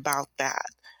talking about that.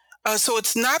 So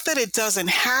it's not that it doesn't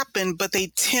happen, but they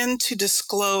tend to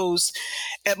disclose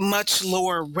at much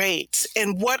lower rates.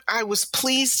 And what I was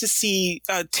pleased to see,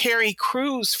 Terry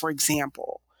Crews, for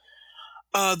example,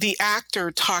 the actor,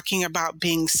 talking about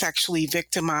being sexually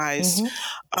victimized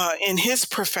in his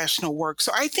professional work.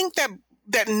 So I think that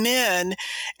men,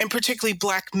 and particularly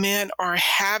Black men, are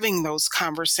having those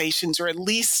conversations, or at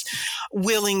least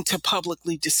willing to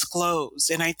publicly disclose.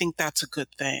 And I think that's a good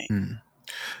thing.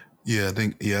 Yeah, I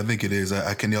think it is.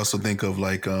 I can also think of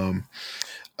like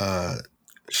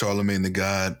Charlemagne the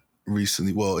God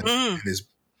recently. Well, in his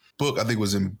book, I think it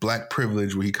was in Black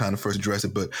Privilege, where he kind of first addressed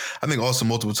it, but I think also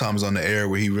multiple times on the air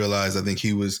where he realized, I think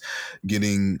he was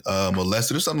getting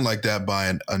molested or something like that by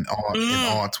an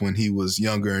aunt when he was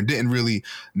younger, and didn't really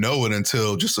know it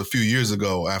until just a few years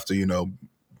ago, after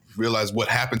realize what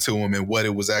happened to him and what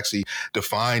it was actually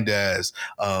defined as,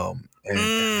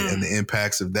 and the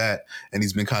impacts of that. And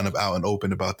he's been kind of out and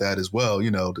open about that as well,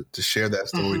 to share that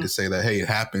story, to say that, hey, it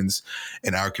happens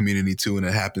in our community too, and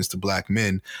it happens to Black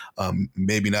men.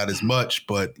 Maybe not as much,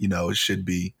 but, it should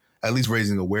be at least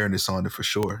raising awareness on it for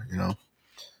sure,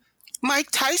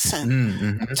 Mike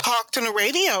Tyson talked in a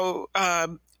radio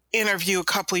interview a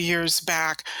couple of years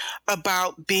back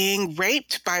about being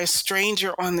raped by a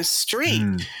stranger on the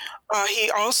street.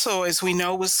 He also, as we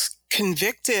know, was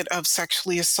convicted of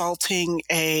sexually assaulting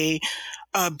a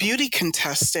beauty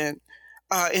contestant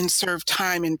and served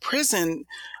time in prison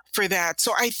for that.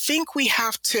 So I think we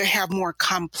have to have more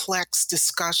complex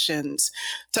discussions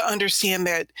to understand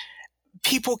that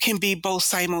people can be both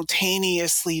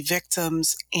simultaneously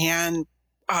victims and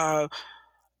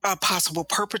possible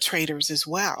perpetrators as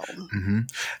well.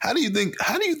 How do you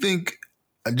think,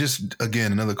 just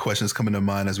again, another question is coming to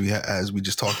mind as we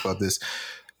just talked about this.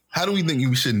 How do we think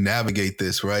we should navigate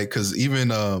this, right? Because even,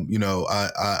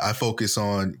 I focus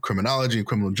on criminology and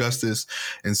criminal justice.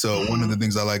 And so one of the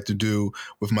things I like to do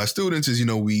with my students is,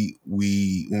 we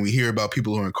when we hear about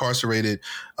people who are incarcerated,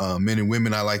 men and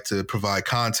women, I like to provide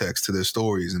context to their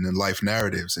stories and their life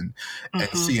narratives and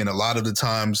see. And a lot of the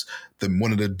times,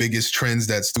 one of the biggest trends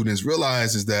that students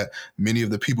realize is that many of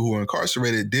the people who are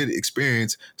incarcerated did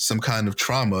experience some kind of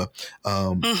trauma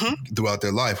throughout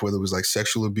their life, whether it was like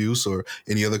sexual abuse or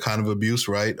any other kind of abuse,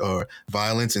 right? Or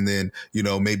violence. And then,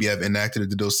 maybe have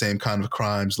enacted those same kind of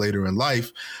crimes later in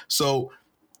life. So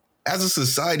as a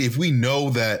society, if we know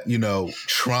that,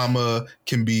 trauma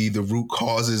can be the root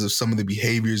causes of some of the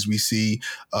behaviors we see,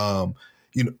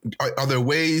 are there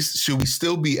ways, should we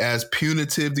still be as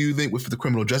punitive, do you think, with the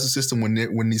criminal justice system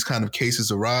when these kind of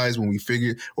cases arise, when we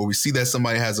figure or we see that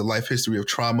somebody has a life history of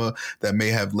trauma that may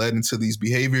have led into these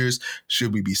behaviors?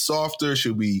 Should we be softer?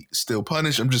 Should we still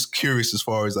punish? I'm just curious as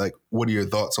far as what are your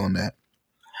thoughts on that?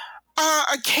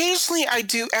 Occasionally I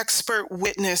do expert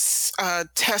witness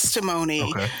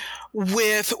testimony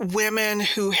with women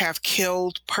who have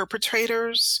killed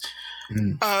perpetrators.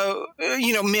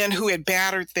 Men who had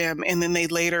battered them, and then they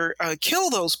later kill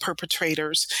those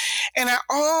perpetrators. And I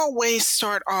always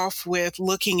start off with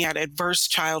looking at adverse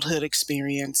childhood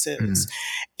experiences.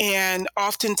 And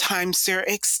oftentimes they're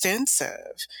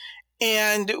extensive.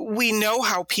 And we know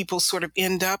how people sort of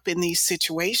end up in these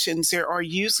situations. There are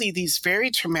usually these very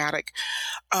traumatic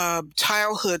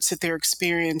childhoods that they're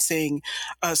experiencing,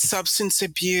 substance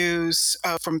abuse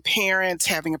from parents,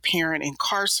 having a parent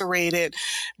incarcerated,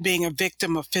 being a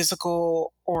victim of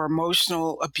physical or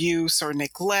emotional abuse or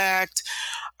neglect,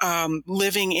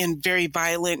 living in very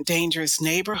violent, dangerous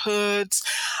neighborhoods.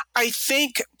 I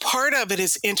think part of it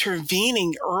is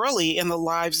intervening early in the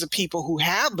lives of people who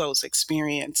have those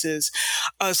experiences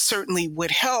certainly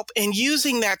would help, and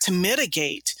using that to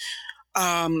mitigate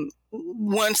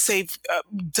once they've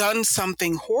done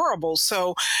something horrible.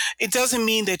 So it doesn't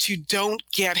mean that you don't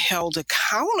get held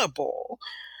accountable,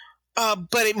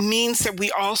 but it means that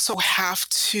we also have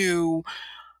to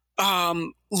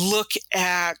look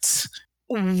at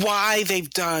why they've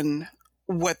done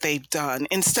what they've done.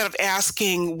 Instead of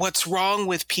asking what's wrong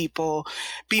with people,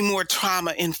 be more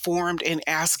trauma informed and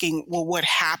asking, well, what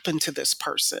happened to this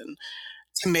person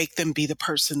to make them be the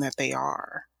person that they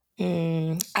are?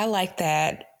 I like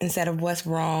that. Instead of what's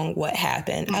wrong, what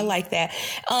happened. I like that.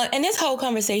 And this whole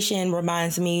conversation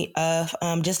reminds me of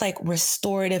just like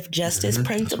restorative justice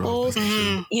principles,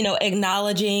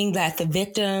 acknowledging that the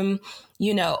victim,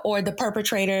 or the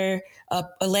perpetrator,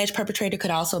 alleged perpetrator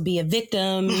could also be a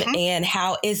victim, and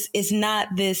how it's not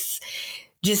this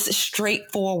just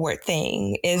straightforward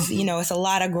thing. It's a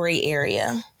lot of gray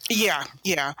area. Yeah.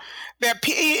 That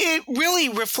it really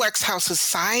reflects how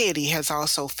society has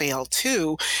also failed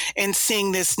too, and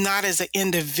seeing this not as an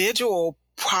individual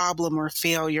problem or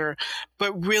failure,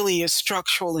 but really a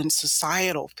structural and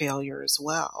societal failure as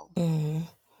well.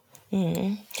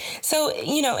 So,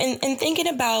 in thinking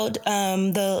about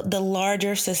the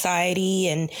larger society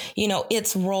and,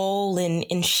 its role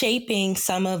in shaping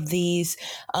some of these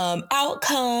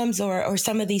outcomes or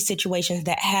some of these situations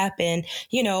that happen,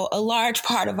 a large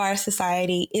part of our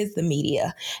society is the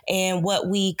media and what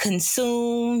we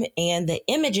consume and the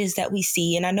images that we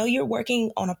see. And I know you're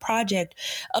working on a project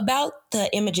about the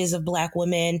images of Black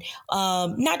women,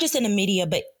 not just in the media,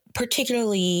 but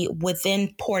particularly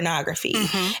within pornography.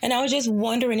 And I was just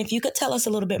wondering if you could tell us a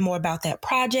little bit more about that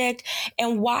project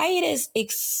and why it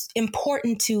is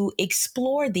important to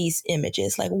explore these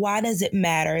images. Like, why does it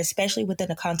matter, especially within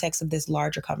the context of this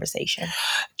larger conversation?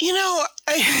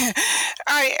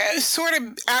 I sort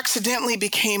of accidentally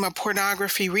became a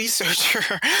pornography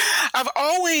researcher. I've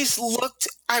always looked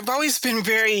I've always been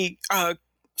very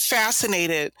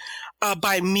fascinated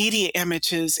by media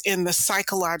images and the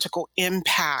psychological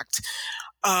impact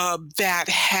that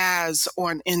has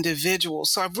on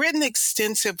individuals. So I've written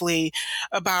extensively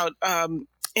about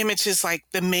images like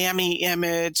the mammy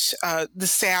image, the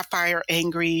sapphire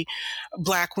angry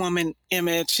Black woman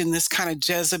image, and this kind of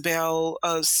Jezebel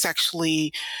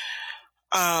sexually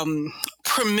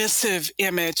permissive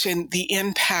image and the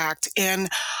impact. And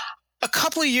a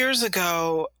couple of years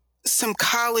ago, some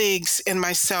colleagues and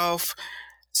myself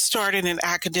started an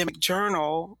academic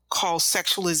journal called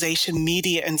Sexualization,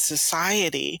 Media, and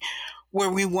Society, where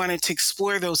we wanted to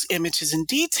explore those images in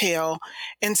detail.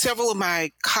 And several of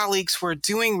my colleagues were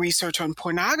doing research on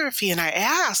pornography. And I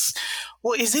asked,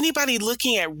 well, is anybody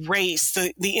looking at race,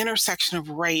 the intersection of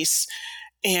race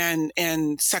and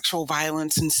sexual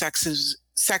violence and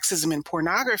sexism in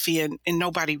pornography? And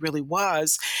nobody really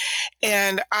was.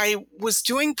 And I was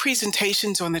doing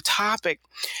presentations on the topic,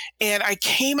 and I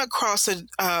came across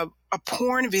a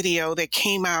porn video that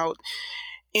came out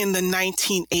in the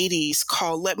 1980s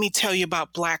called Let Me Tell You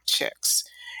About Black Chicks.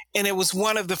 And it was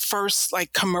one of the first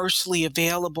like commercially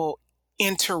available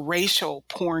interracial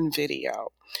porn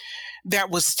video that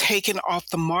was taken off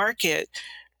the market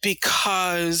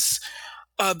because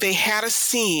they had a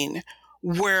scene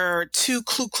where two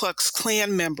Ku Klux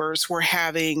Klan members were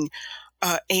having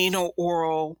anal,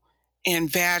 oral, and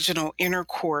vaginal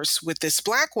intercourse with this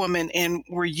Black woman, and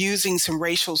were using some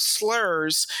racial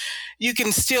slurs. You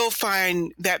can still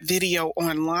find that video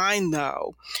online,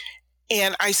 though.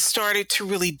 And I started to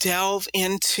really delve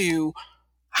into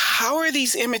how are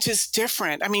these images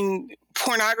different? I mean,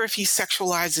 pornography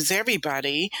sexualizes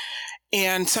everybody,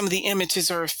 and some of the images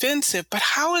are offensive, but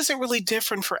how is it really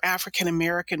different for African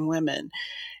American women?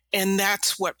 And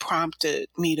that's what prompted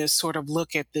me to sort of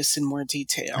look at this in more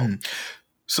detail.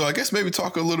 So I guess maybe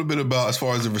talk a little bit about, as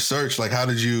far as the research, like how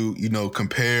did you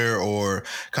compare or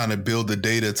kind of build the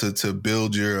data to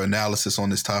build your analysis on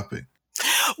this topic?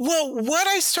 Well, what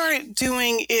I started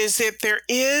doing is that there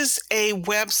is a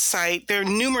website, there are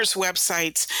numerous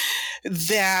websites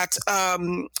that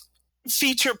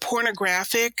feature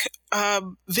pornographic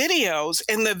videos,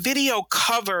 and the video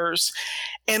covers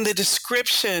and the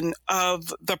description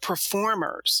of the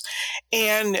performers.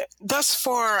 And thus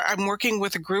far, I'm working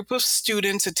with a group of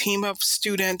students, a team of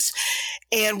students,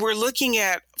 and we're looking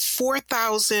at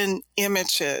 4,000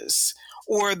 images,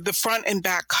 or the front and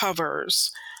back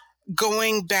covers,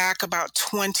 going back about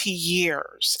 20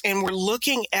 years. And we're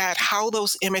looking at how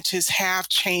those images have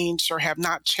changed or have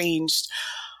not changed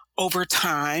over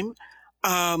time.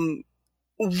 How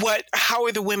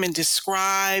are the women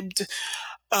described?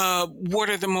 What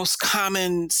are the most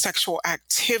common sexual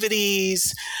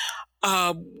activities?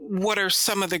 What are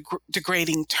some of the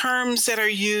degrading terms that are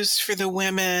used for the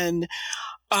women?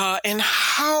 And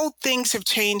how things have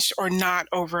changed or not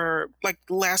over like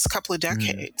the last couple of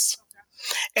decades.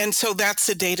 And so that's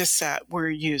the data set we're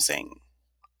using.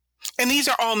 And these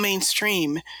are all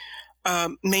mainstream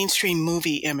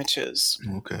movie images.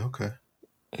 Okay.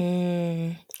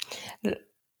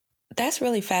 That's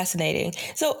really fascinating.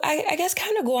 So I guess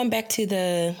kind of going back to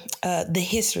the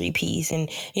history piece, and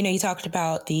you talked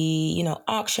about the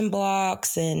auction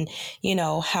blocks, and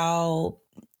how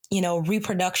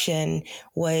reproduction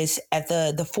was at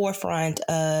the forefront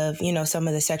of some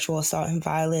of the sexual assault and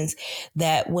violence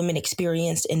that women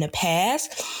experienced in the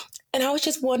past. And I was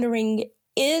just wondering,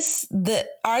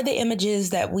 are the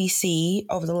images that we see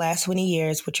over the last 20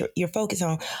 years, which you're focused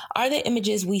on, are the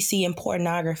images we see in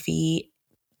pornography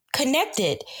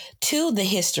connected to the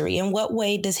history? In what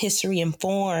way does history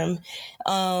inform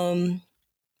how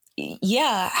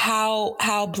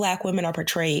Black women are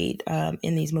portrayed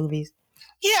in these movies?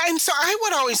 Yeah, and so I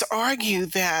would always argue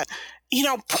that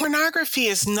pornography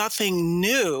is nothing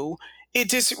new. It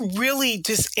just really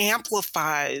just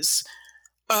amplifies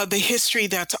the history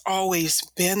that's always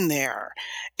been there.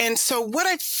 And so what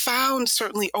I've found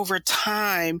certainly over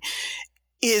time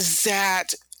is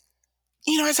that,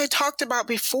 as I talked about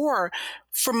before,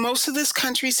 for most of this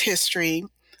country's history,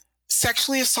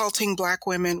 sexually assaulting Black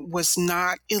women was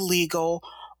not illegal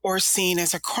or seen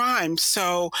as a crime.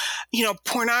 So,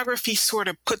 pornography sort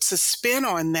of puts a spin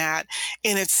on that,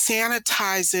 and it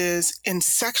sanitizes and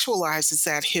sexualizes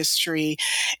that history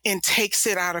and takes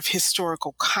it out of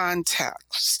historical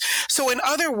context. So in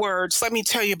other words, let me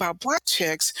tell you about Black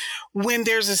Chicks. When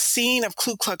there's a scene of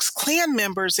Ku Klux Klan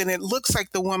members and it looks like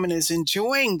the woman is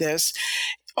enjoying this,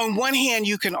 on one hand,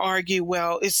 you can argue,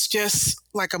 well, it's just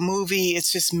like a movie,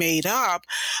 it's just made up,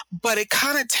 but it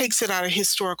kind of takes it out of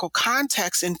historical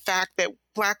context. In fact, that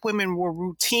Black women were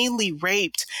routinely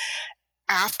raped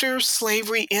after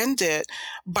slavery ended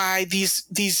by these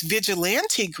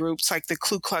vigilante groups like the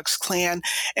Ku Klux Klan,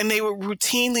 and they would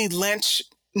routinely lynch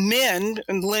men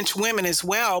and lynch women as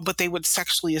well, but they would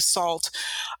sexually assault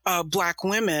Black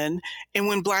women. And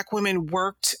when Black women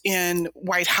worked in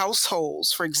white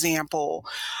households, for example,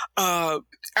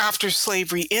 after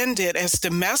slavery ended, as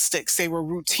domestics, they were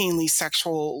routinely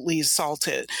sexually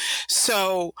assaulted.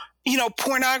 So,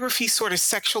 pornography sort of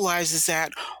sexualizes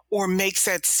that, or makes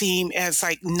that seem as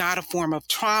like not a form of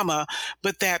trauma,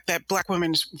 but that Black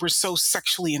women were so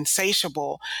sexually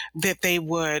insatiable that they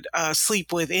would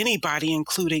sleep with anybody,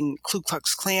 including Ku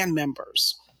Klux Klan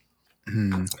members.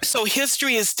 So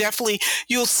history is definitely,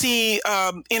 you'll see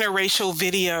interracial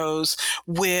videos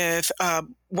with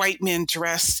white men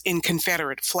dressed in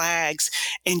Confederate flags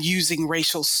and using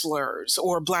racial slurs,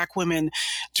 or Black women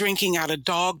drinking out of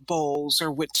dog bowls or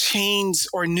with chains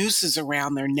or nooses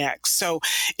around their necks. So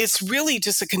it's really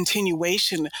just a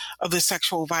continuation of the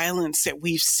sexual violence that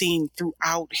we've seen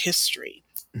throughout history.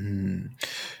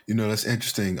 That's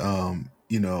interesting.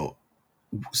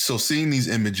 So seeing these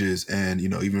images and,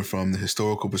 even from the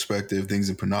historical perspective, things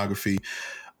in pornography,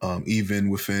 even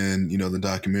within, the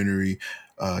documentary,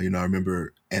 I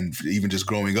remember, and even just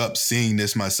growing up, seeing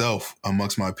this myself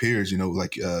amongst my peers,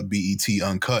 like BET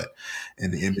Uncut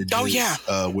and the images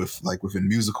within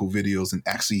musical videos, and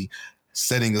actually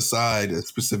setting aside a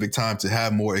specific time to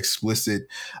have more explicit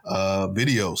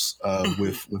videos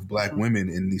with Black women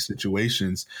in these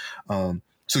situations.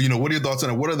 So, what are your thoughts on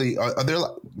it? What are there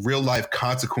real life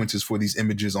consequences for these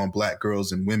images on Black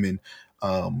girls and women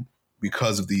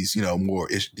because of these,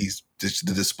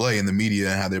 the display in the media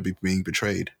and how they're being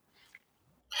portrayed?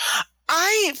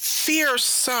 I fear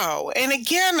so. And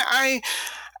again,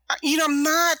 I'm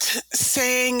not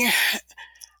saying,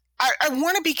 I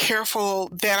want to be careful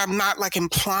that I'm not like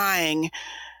implying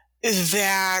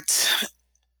that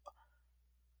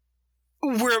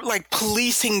we're like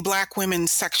policing Black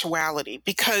women's sexuality,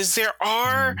 because there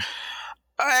are, and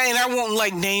I won't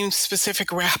like name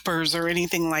specific rappers or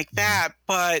anything like that,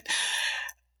 but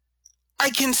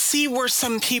I can see where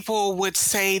some people would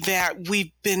say that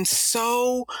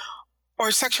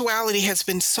our sexuality has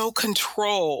been so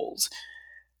controlled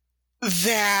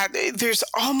that there's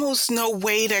almost no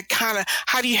way to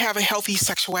how do you have a healthy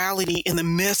sexuality in the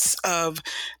midst of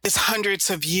this hundreds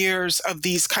of years of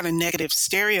these kind of negative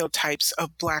stereotypes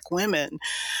of Black women?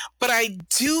 But I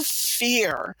do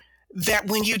fear that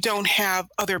when you don't have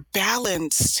other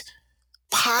balanced,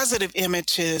 positive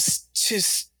images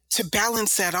to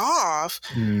balance that off,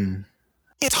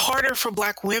 it's harder for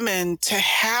Black women to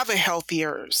have a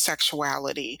healthier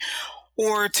sexuality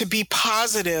or to be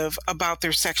positive about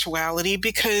their sexuality,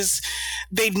 because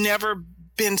they've never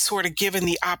been sort of given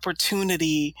the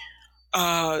opportunity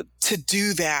to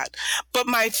do that. But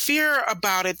my fear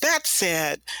about it, that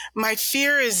said, my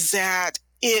fear is that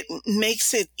it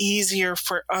makes it easier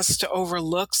for us to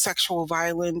overlook sexual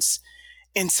violence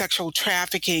and sexual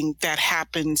trafficking that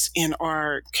happens in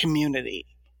our community.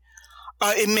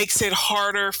 It makes it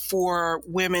harder for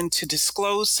women to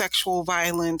disclose sexual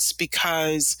violence,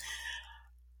 because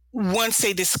once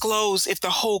they disclose, if the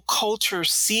whole culture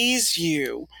sees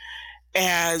you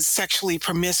as sexually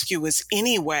promiscuous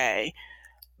anyway,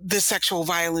 the sexual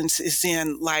violence is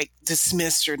then like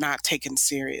dismissed or not taken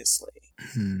seriously.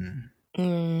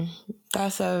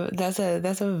 That's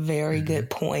a very good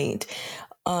point.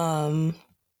 And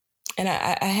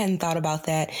I hadn't thought about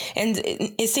that. And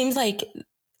it seems like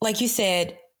you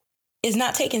said, it's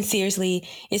not taken seriously.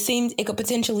 It seems it could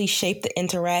potentially shape the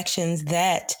interactions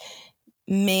that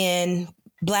men,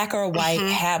 Black or white,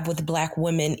 have with Black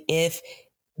women if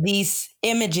these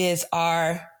images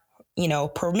are,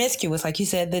 promiscuous, like you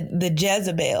said, the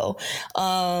Jezebel.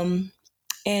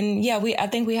 And yeah, I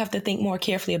think we have to think more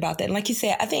carefully about that. And like you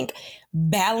said, I think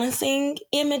balancing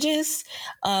images,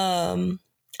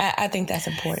 I think that's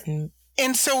important.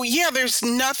 And so, yeah, there's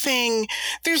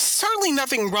certainly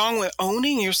nothing wrong with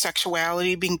owning your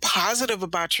sexuality, being positive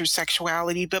about your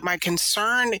sexuality. But my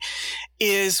concern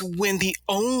is when the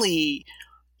only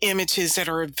images that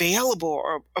are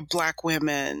available of Black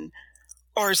women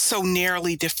are so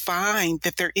narrowly defined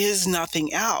that there is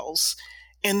nothing else.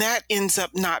 And that ends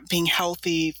up not being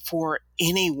healthy for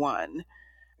anyone.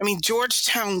 I mean,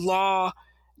 Georgetown Law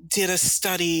did a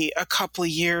study a couple of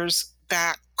years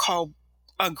back called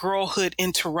Girlhood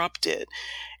Interrupted.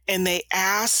 And they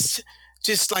asked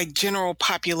just like general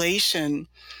population,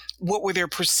 what were their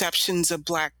perceptions of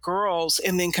Black girls?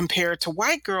 And then compared to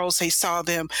white girls, they saw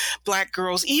Black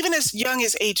girls, even as young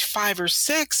as age 5 or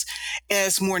 6,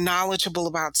 as more knowledgeable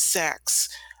about sex,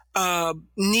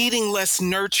 needing less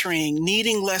nurturing,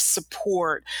 needing less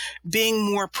support, being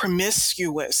more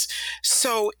promiscuous.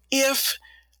 So if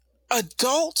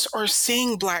adults are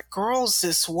seeing Black girls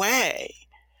this way,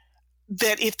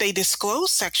 that if they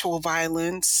disclose sexual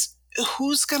violence,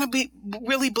 who's going to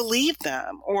really believe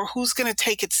them, or who's going to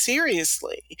take it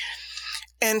seriously?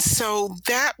 And so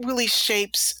that really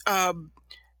shapes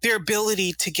their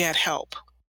ability to get help.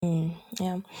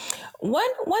 Yeah.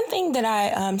 One thing that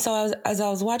as I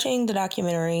was watching the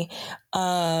documentary,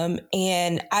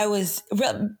 and I was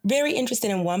very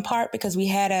interested in one part because we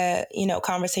had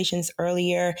conversations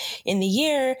earlier in the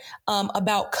year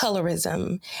about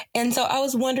colorism, and so I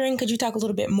was wondering, could you talk a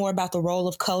little bit more about the role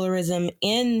of colorism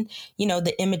in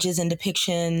the images and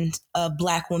depictions of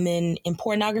Black women in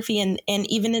pornography and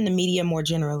even in the media more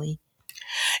generally?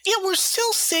 Yeah, we're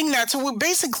still seeing that. So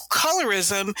basic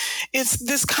colorism is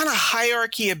this kind of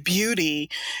hierarchy of beauty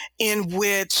in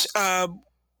which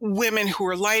women who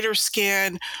are lighter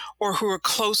skinned or who are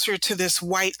closer to this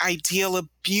white ideal of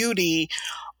beauty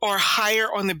are higher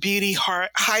on the beauty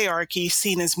hierarchy,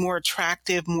 seen as more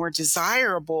attractive, more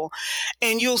desirable.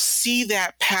 And you'll see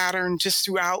that pattern just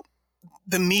throughout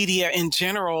the media in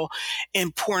general,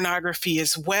 and pornography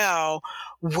as well,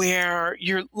 where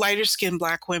your lighter skinned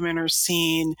Black women are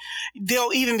seen,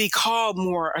 they'll even be called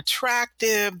more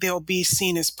attractive. They'll be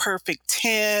seen as perfect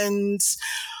 10s,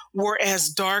 whereas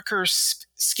darker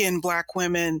skinned Black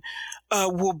women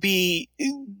will be,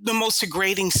 the most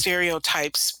degrading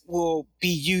stereotypes will be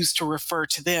used to refer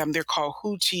to them. They're called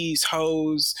hoochies,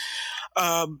 hoes,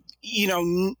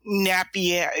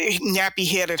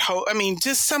 nappy-headed hoe. I mean,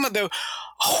 just some of the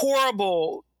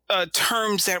horrible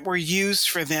terms that were used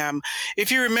for them.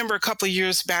 If you remember a couple of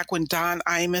years back when Don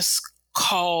Imus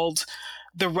called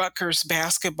the Rutgers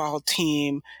basketball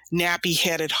team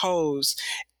nappy-headed hoes,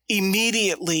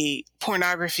 immediately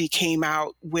pornography came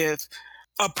out with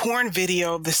a porn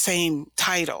video of the same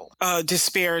title,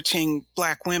 disparaging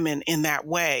Black women in that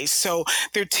way. So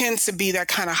there tends to be that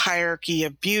kind of hierarchy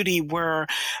of beauty where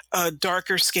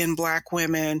darker skinned Black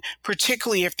women,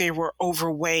 particularly if they were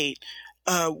overweight,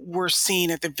 were seen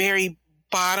at the very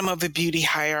bottom of the beauty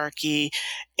hierarchy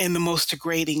in the most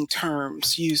degrading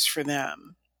terms used for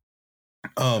them.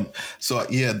 So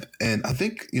yeah, and I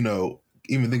think,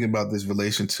 even thinking about this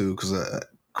relation to, because I'm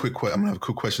gonna have a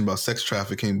quick question about sex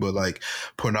trafficking, but like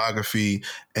pornography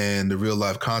and the real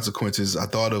life consequences. I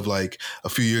thought of like a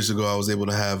few years ago, I was able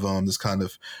to have this kind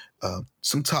of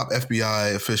some top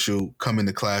FBI official come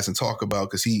into class and talk about,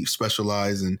 because he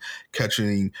specialized in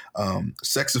catching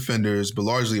sex offenders, but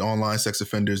largely online sex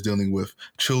offenders dealing with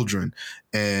children.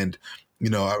 And,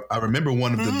 I remember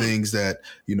one of the things that,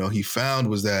 he found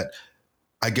was that,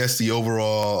 I guess the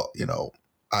overall,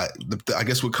 I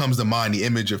guess what comes to mind, the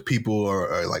image of people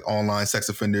or like online sex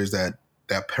offenders that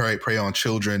prey on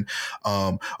children,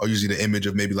 are usually the image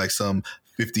of maybe like some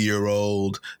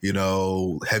 50-year-old,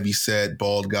 heavy set,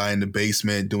 bald guy in the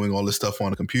basement doing all this stuff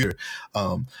on a computer.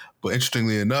 But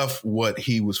interestingly enough, what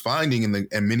he was finding and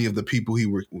many of the people he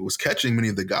was catching, many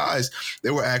of the guys,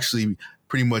 they were actually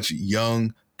pretty much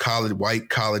young white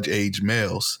college age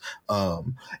males.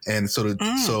 And so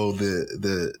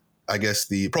the I guess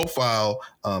the profile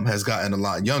has gotten a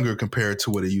lot younger compared to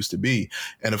what it used to be.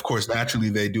 And of course, naturally,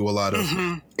 they do a lot of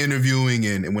interviewing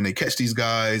and when they catch these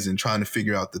guys and trying to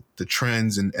figure out the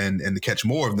trends and to catch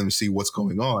more of them to see what's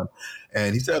going on.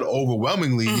 And he said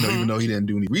overwhelmingly, even though he didn't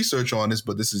do any research on this,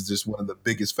 but this is just one of the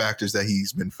biggest factors that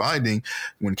he's been finding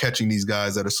when catching these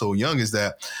guys that are so young, is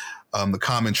that the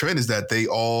common trend is that they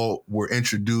all were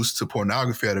introduced to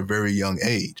pornography at a very young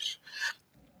age.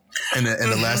 And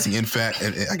the lasting impact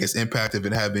of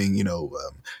it having,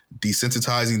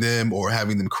 desensitizing them or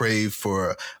having them crave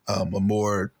for a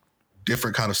more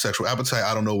different kind of sexual appetite.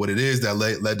 I don't know what it is that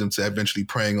led them to eventually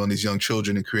preying on these young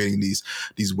children and creating these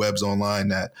webs online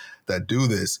that do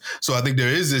this. So I think there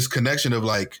is this connection of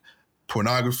like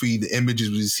pornography, the images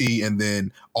we see, and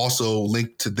then also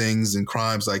linked to things and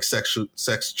crimes like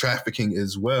sex trafficking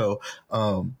as well.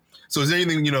 So is there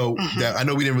anything, that I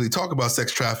know we didn't really talk about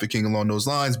sex trafficking along those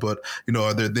lines, but,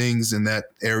 are there things in that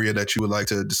area that you would like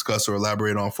to discuss or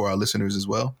elaborate on for our listeners as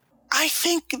well? I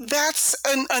think that's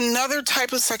another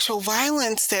type of sexual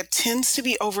violence that tends to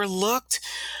be overlooked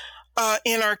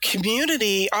in our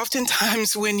community.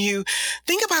 Oftentimes when you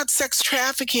think about sex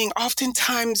trafficking,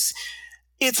 oftentimes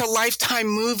it's a Lifetime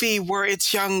movie where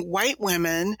it's young white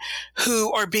women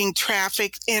who are being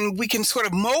trafficked, and we can sort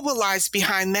of mobilize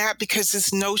behind that because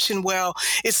this notion, well,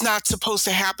 it's not supposed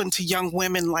to happen to young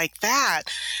women like that.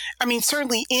 I mean,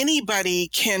 certainly anybody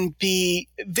can be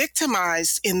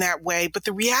victimized in that way, but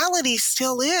the reality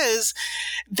still is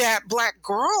that Black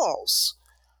girls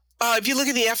If you look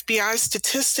at the FBI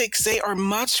statistics, they are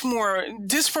much more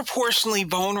disproportionately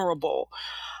vulnerable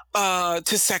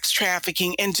to sex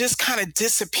trafficking and just kind of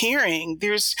disappearing.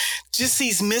 There's just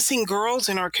these missing girls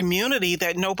in our community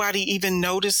that nobody even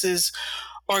notices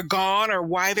are gone or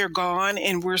why they're gone.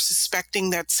 And we're suspecting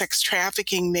that sex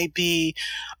trafficking may be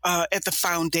at the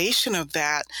foundation of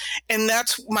that. And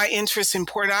that's my interest in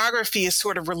pornography is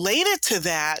sort of related to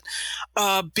that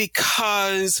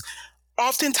because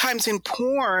oftentimes in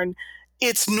porn,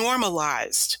 it's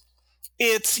normalized.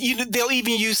 It's, they'll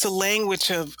even use the language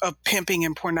of pimping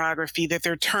in pornography, that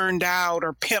they're turned out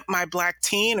or pimp my black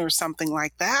teen or something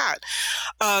like that.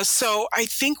 So I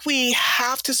think we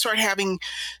have to start having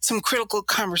some critical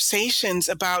conversations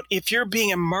about if you're being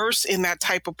immersed in that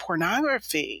type of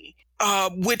pornography,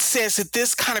 which says that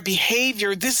this kind of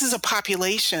behavior, this is a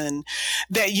population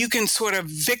that you can sort of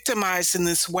victimize in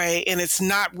this way, and it's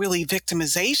not really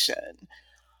victimization.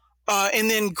 And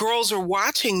then girls are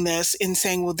watching this and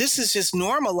saying, well, this is just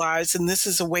normalized and this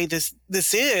is the way this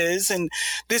is, and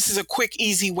this is a quick,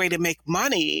 easy way to make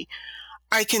money.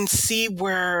 I can see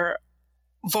where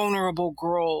vulnerable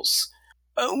girls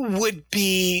would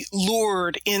be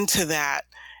lured into that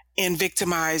and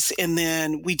victimized, and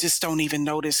then we just don't even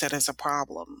notice it as a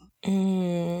problem.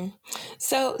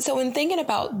 So in thinking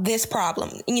about this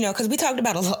problem, because we talked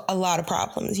about a lot of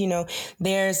problems,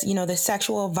 there's, the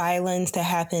sexual violence that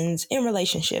happens in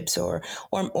relationships or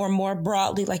more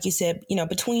broadly, like you said,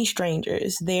 between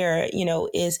strangers. There,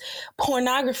 is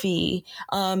pornography,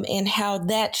 and how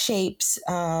that shapes,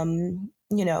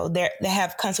 they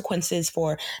have consequences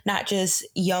for not just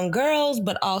young girls,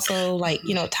 but also like,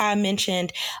 Ty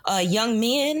mentioned, young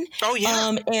men. Oh,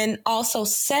 yeah. And also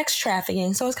sex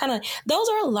trafficking. So it's kind of, those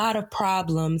are a lot of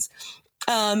problems.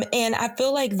 And I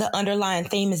feel like the underlying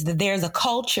theme is that there's a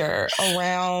culture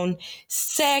around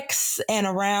sex and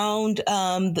around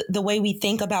the way we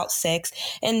think about sex.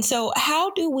 And so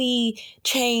how do we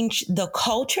change the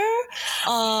culture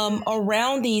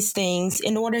around these things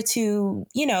in order to,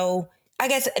 I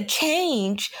guess,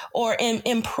 change or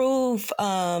improve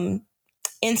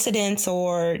incidents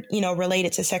or,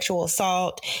 related to sexual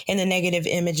assault and the negative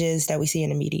images that we see in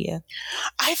the media?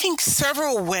 I think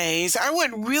several ways. I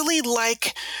would really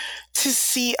like to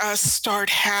see us start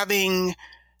having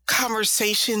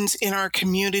conversations in our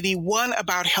community, one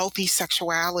about healthy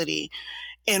sexuality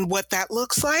and what that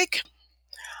looks like.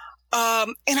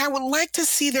 And I would like to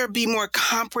see there be more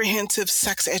comprehensive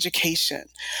sex education.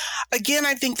 Again,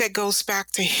 I think that goes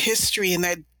back to history and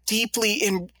that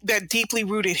deeply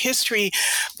rooted history,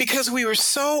 because we were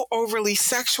so overly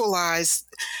sexualized.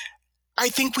 I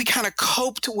think we kind of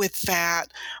coped with that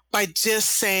by just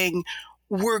saying,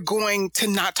 we're going to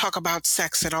not talk about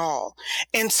sex at all.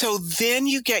 And so then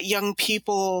you get young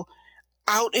people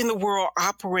out in the world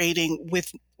operating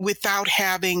without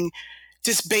having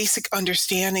just basic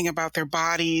understanding about their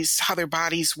bodies, how their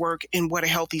bodies work, and what a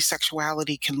healthy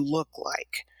sexuality can look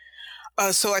like.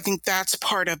 So I think that's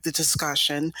part of the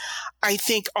discussion. I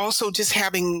think also just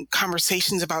having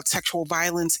conversations about sexual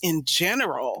violence in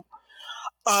general,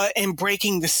 and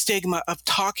breaking the stigma of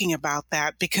talking about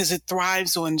that, because it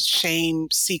thrives on shame,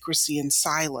 secrecy, and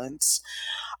silence.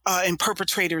 And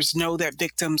perpetrators know that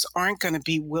victims aren't going to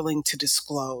be willing to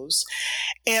disclose.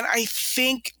 And I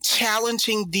think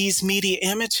challenging these media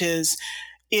images,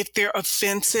 if they're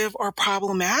offensive or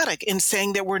problematic, and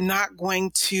saying that we're not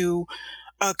going to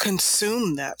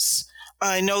consume this.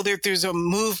 I know that there's a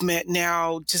movement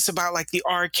now just about like the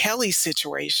R. Kelly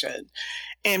situation,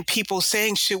 and people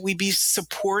saying, should we be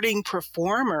supporting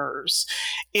performers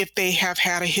if they have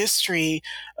had a history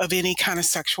of any kind of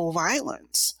sexual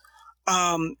violence?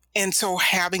 And so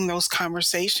having those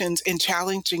conversations and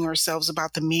challenging ourselves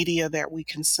about the media that we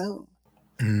consume.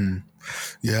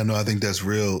 Yeah, no, I think that's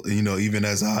real. Even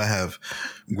as I have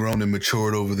grown and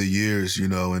matured over the years,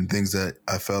 and things that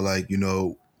I felt like,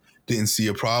 didn't see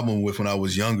a problem with when I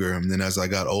was younger. And then as I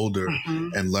got older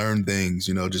and learned things,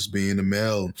 just being a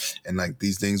male, and like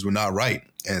these things were not right.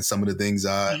 And some of the things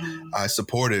I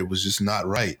supported was just not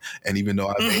right. And even though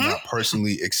I may not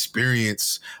personally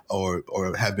experience or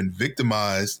have been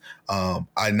victimized,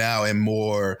 I now am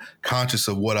more conscious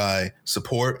of what I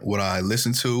support, what I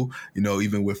listen to,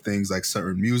 even with things like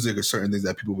certain music or certain things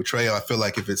that people portray. I feel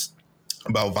like if it's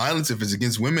about violence, if it's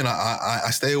against women, I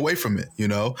stay away from it,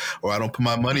 or I don't put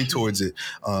my money towards it.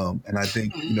 And I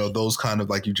think, those kind of,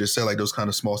 like you just said, like those kind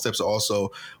of small steps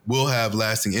also will have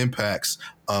lasting impacts,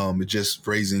 just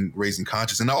raising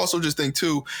conscious. And I also just think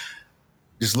too,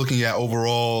 just looking at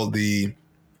overall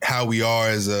how we are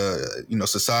as a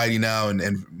society now,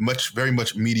 and very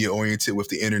much media oriented with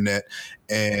the internet,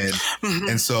 and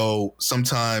and so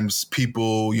sometimes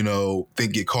people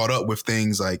get caught up with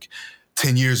things like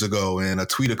 10 years ago and a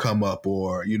tweet will come up,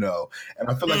 or and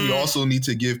I feel like we also need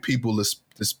to give people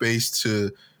the space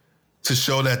to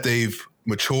show that they've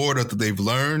matured, or that they've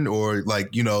learned, or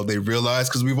they realize,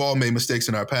 because we've all made mistakes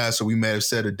in our past, so we may have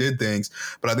said or did things,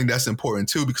 but I think that's important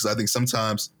too, because I think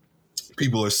sometimes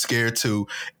people are scared to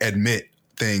admit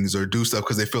things or do stuff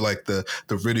because they feel like the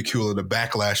ridicule or the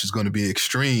backlash is going to be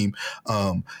extreme.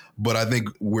 But I think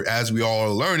as we all are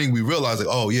learning, we realize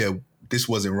oh yeah, this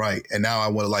wasn't right, and now I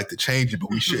want to change it, but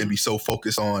we shouldn't be so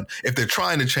focused on, if they're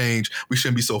trying to change, we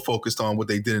shouldn't be so focused on what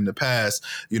they did in the past,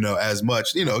 as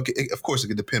much. Of course it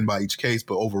could depend by each case,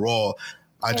 but overall,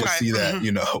 I just see that,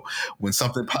 when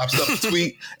something pops up, a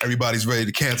tweet, everybody's ready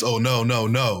to cancel. Oh, no.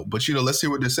 But, let's hear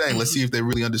what they're saying. Let's see if they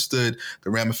really understood the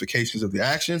ramifications of the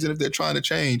actions, and if they're trying to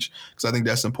change, because I think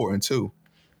that's important too.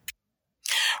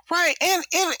 Right. And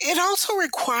it also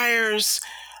requires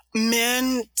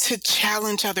men to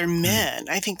challenge other men.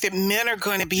 I think that men are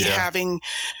going to be having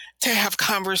to have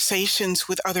conversations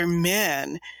with other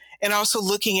men, and also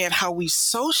looking at how we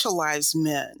socialize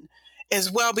men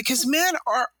as well, because men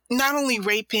are not only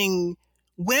raping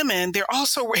women, they're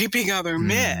also raping other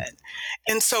men.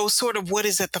 And so sort of what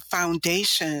is at the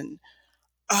foundation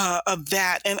of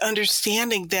that, and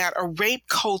understanding that a rape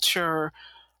culture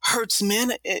hurts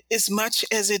men as much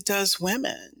as it does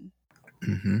women.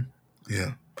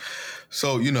 Yeah.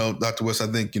 So, Dr. West, I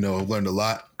think, I've learned a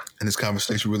lot in this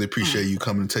conversation. Really appreciate you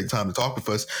coming and take time to talk with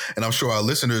us. And I'm sure our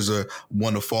listeners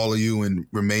want to follow you and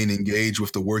remain engaged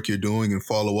with the work you're doing and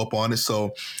follow up on it.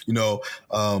 So,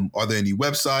 are there any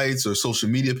websites or social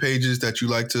media pages that you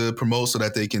like to promote so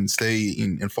that they can stay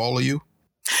and follow you?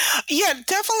 Yeah,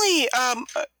 definitely.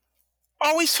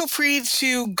 Always feel free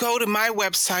to go to my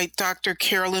website,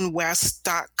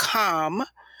 drcarolynwest.com.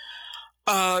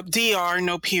 Dr.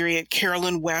 no period,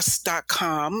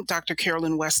 carolynwest.com,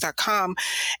 drcarolynwest.com.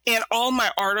 And all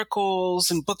my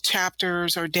articles and book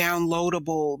chapters are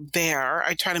downloadable there.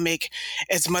 I try to make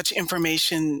as much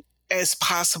information as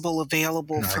possible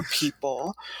available for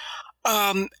people.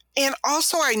 And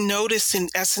also I noticed in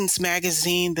Essence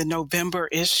Magazine, the November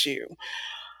issue,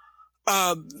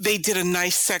 they did a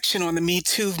nice section on the Me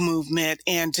Too movement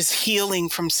and just healing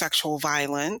from sexual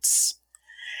violence.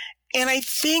 And I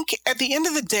think at the end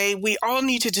of the day, we all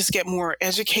need to just get more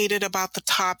educated about the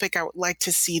topic. I would like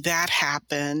to see that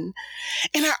happen.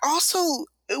 And I also,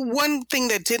 one thing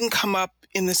that didn't come up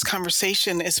in this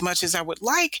conversation as much as I would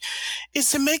like is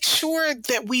to make sure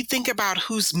that we think about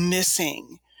who's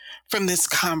missing from this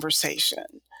conversation.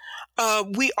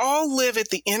 We all live at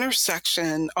the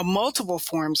intersection of multiple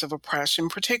forms of oppression,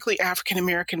 particularly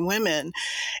African-American women.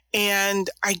 And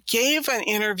I gave an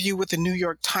interview with the New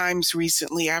York Times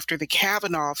recently after the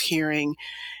Kavanaugh hearing.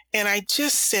 And I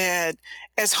just said,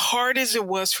 as hard as it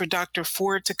was for Dr.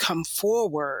 Ford to come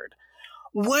forward,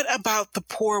 what about the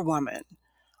poor woman?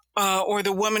 Or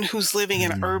the woman who's living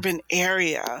in an urban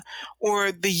area,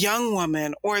 or the young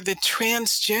woman, or the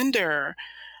transgender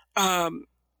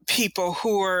people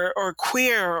who are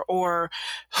queer, or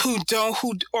who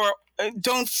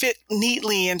don't fit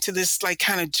neatly into this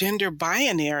kind of gender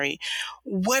binary.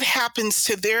 What happens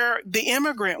to the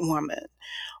immigrant woman?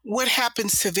 What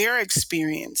happens to their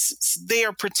experiences? They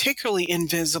are particularly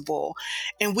invisible,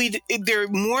 and they're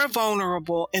more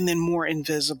vulnerable and then more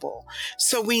invisible.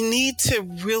 So we need to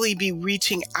really be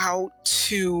reaching out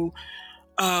to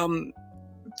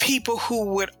people who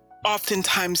would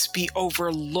oftentimes be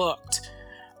overlooked,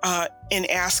 and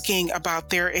asking about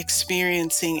their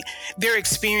experiences,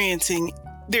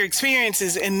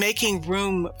 and making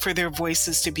room for their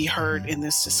voices to be heard in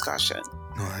this discussion.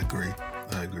 No, I agree.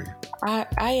 I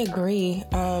agree.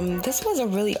 This was a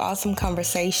really awesome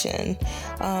conversation.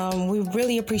 We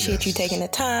really appreciate you taking the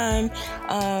time.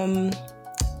 And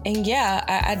yeah,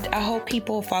 I hope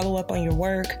people follow up on your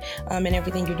work and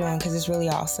everything you're doing, because it's really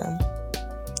awesome.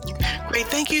 Great.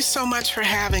 Thank you so much for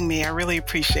having me. I really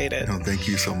appreciate it. No, thank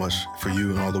you so much for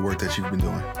you and all the work that you've been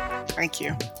doing. Thank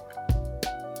you.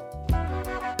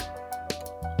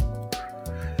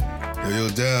 Yo,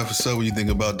 Dev, what's up? What do you think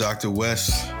about Dr.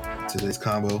 West, today's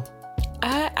combo?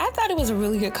 I thought it was a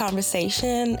really good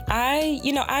conversation. I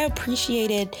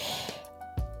appreciated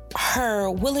her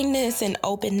willingness and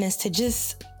openness to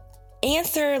just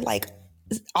answer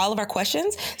all of our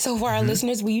questions. So for our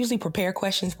listeners, we usually prepare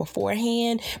questions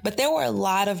beforehand, but there were a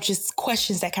lot of just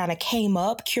questions that kind of came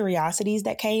up, curiosities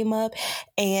that came up.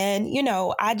 And,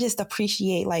 I just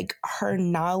appreciate like her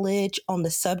knowledge on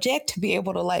the subject to be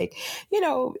able to like,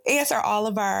 answer all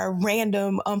of our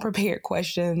random unprepared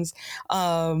questions.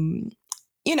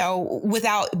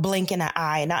 Without blinking an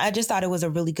eye. And I just thought it was a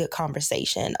really good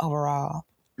conversation overall.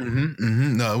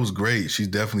 No, it was great. She's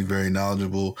definitely very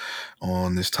knowledgeable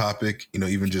on this topic.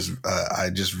 Even just I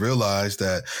just realized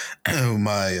that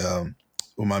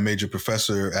my major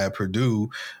professor at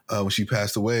Purdue, when she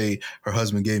passed away, her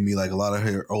husband gave me like a lot of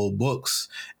her old books,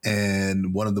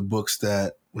 and one of the books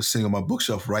that was sitting on my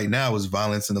bookshelf right now is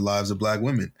 "Violence in the Lives of Black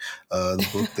Women," the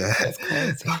book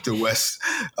that Dr. West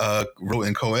wrote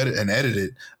and co-edited and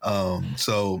edited.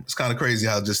 So it's kind of crazy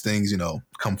how just things,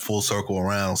 come full circle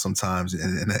around sometimes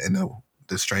in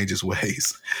the strangest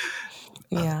ways.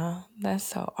 Yeah, that's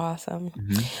so awesome.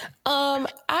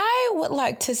 I would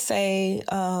like to say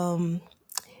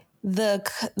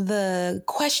the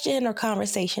question or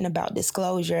conversation about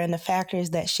disclosure and the factors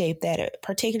that shape that,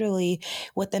 particularly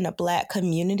within the Black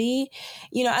community,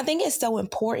 I think it's so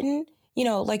important.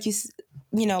 Like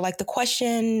like the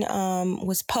question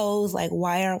was posed, like,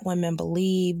 why aren't women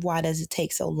believed? Why does it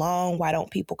take so long? Why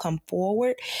don't people come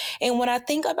forward? And when I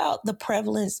think about the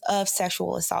prevalence of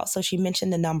sexual assault, so she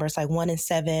mentioned the numbers, like 1 in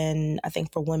 7, I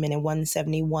think, for women and 1 in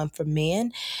 71 for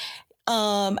men.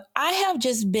 I have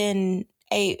just been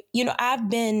I've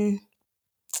been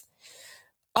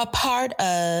a part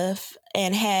of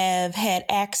and have had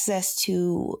access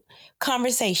to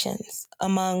conversations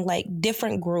among like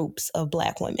different groups of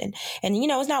Black women. And,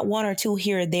 it's not one or two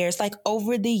here or there. It's like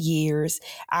over the years,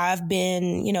 I've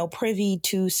been, privy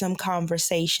to some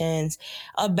conversations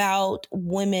about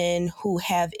women who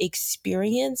have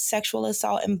experienced sexual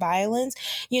assault and violence,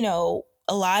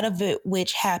 a lot of it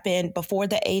which happened before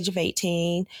the age of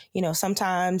 18.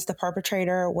 Sometimes the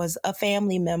perpetrator was a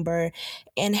family member,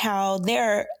 and how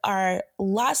there are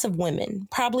lots of women,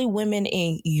 probably women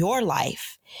in your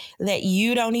life, that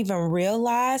you don't even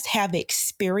realize have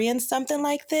experienced something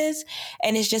like this.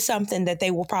 And it's just something that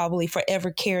they will probably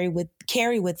forever carry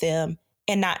with them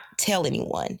and not tell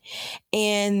anyone.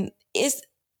 And it's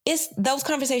those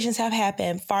conversations have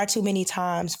happened far too many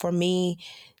times for me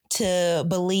to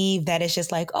believe that it's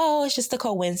just like, oh, it's just a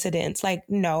coincidence. Like,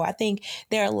 no, I think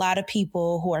there are a lot of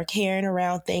people who are carrying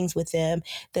around things with them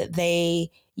that they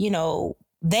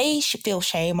feel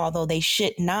shame, although they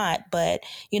should not. But,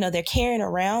 they're carrying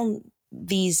around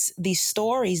these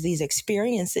stories, these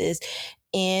experiences,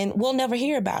 and we'll never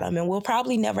hear about them. And we'll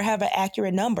probably never have an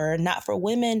accurate number, not for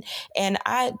women. And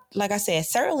like I said,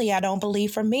 certainly I don't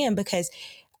believe for men, because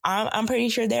I'm pretty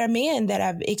sure there are men that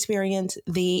have experienced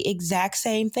the exact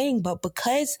same thing. But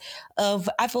because of,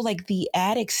 I feel like, the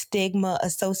added stigma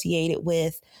associated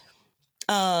with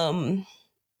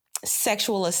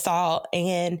sexual assault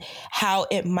and how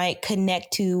it might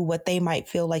connect to what they might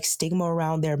feel like stigma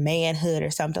around their manhood or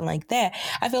something like that,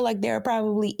 I feel like there are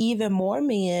probably even more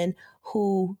men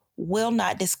who will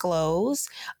not disclose.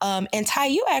 And Ty,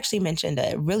 you actually mentioned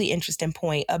a really interesting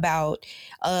point about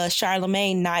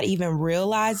Charlemagne not even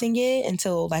realizing it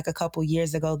until like a couple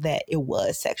years ago that it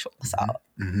was sexual assault.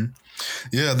 Mm-hmm.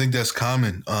 Yeah, I think that's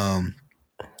common.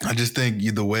 I just think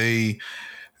the way,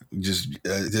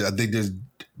 I think there's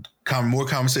more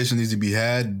conversation needs to be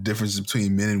had, differences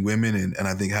between men and women, and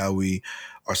I think how we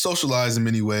are socialized in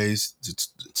many ways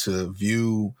to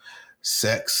view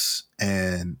sex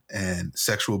and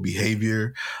sexual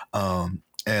behavior. And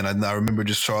I remember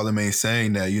just Charlemagne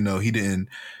saying that, he didn't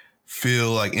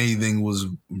feel like anything was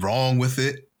wrong with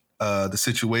it, the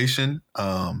situation.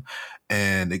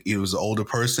 And it was an older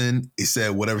person. He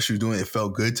said whatever she was doing, it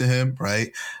felt good to him,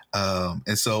 right?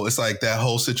 And so it's like that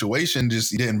whole situation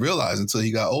just he didn't realize until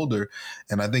he got older.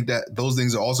 And I think that those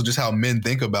things are also just how men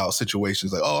think about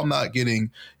situations. Like, oh,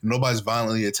 nobody's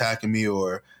violently attacking me,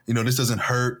 or, this doesn't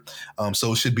hurt,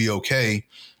 so it should be okay.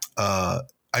 I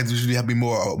usually have to be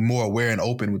more aware and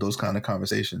open with those kind of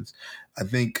conversations. I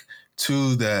think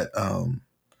too that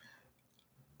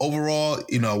overall,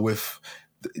 with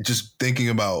just thinking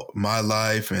about my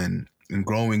life and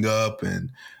growing up,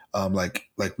 and like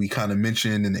we kind of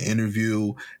mentioned in the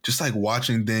interview, just like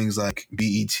watching things like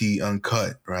BET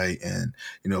Uncut, right? And,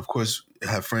 of course,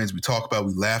 have friends we talk about,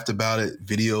 we laughed about it,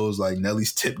 videos like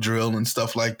Nelly's Tip Drill and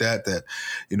stuff like that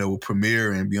will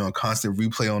premiere and be on constant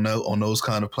replay on those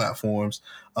kind of platforms.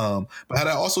 But how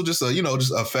that also just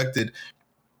affected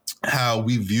how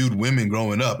we viewed women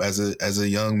growing up as a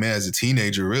young man, as a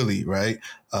teenager, really, right?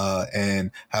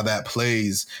 and how that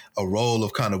plays a role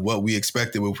of kind of what we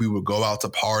expected if we would go out to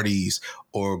parties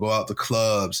or go out to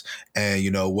clubs, and,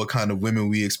 you know, what kind of women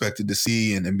we expected to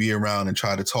see and be around and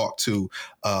try to talk to.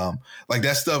 Like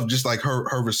that stuff, just like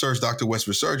her research, Dr. West's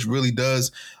research really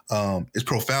does, is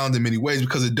profound in many ways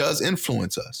because it does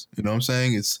influence us. You know what I'm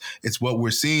saying? It's what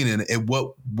we're seeing, and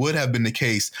what would have been the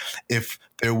case if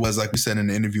there was, like we said in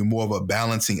the interview, more of a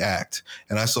balancing act.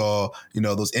 And I saw, you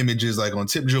know, those images like on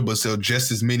Tip Drill, but still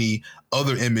just as many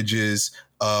other images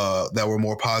that were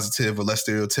more positive or less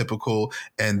stereotypical.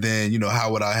 And then, you know,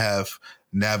 how would I have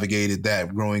navigated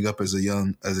that growing up as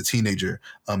a teenager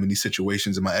in these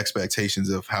situations, and my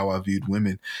expectations of how I viewed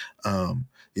women.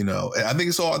 You know, I think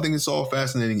it's all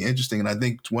fascinating and interesting. And I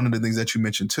think one of the things that you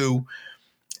mentioned too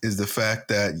is the fact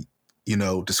that, you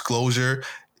know, disclosure,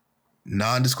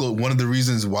 non-disclosure, one of the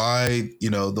reasons why, you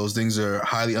know, those things are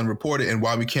highly unreported and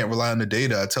why we can't rely on the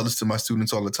data. I tell this to my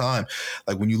students all the time.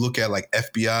 Like when you look at like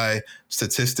FBI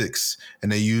statistics,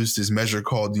 and they use this measure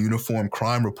called the Uniform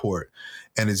Crime Report,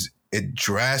 and it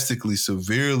drastically,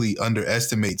 severely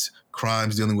underestimates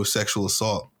crimes dealing with sexual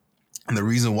assault. And the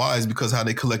reason why is because how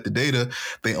they collect the data,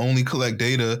 they only collect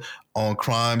data on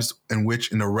crimes in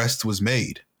which an arrest was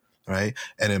made, right?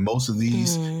 And in most of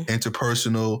these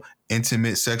interpersonal,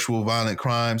 intimate, sexual, violent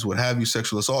crimes, what have you,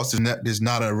 sexual assaults, there's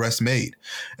not an arrest made.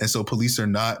 And so people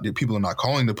are not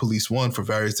calling the police, one, for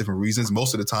various different reasons.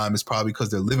 Most of the time it's probably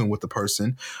because they're living with the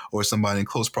person or somebody in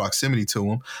close proximity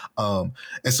to them.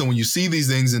 And so when you see these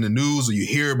things in the news, or you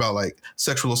hear about like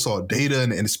sexual assault data,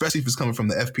 and especially if it's coming from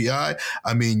the FBI,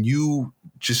 I mean, you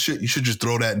should just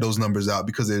throw those numbers out,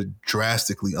 because they're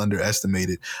drastically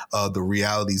underestimated the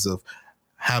realities of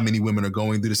how many women are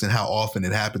going through this and how often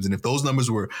it happens. And if those numbers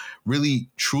were really,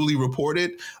 truly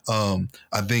reported,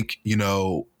 I think, you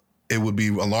know, it would be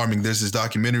alarming. There's this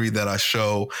documentary that I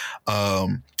show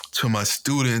to my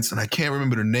students, and I can't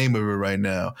remember the name of it right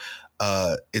now.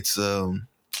 It's,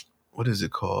 what is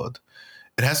it called?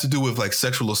 It has to do with like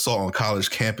sexual assault on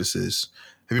college campuses.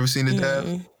 Have you ever seen it,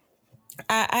 Dad?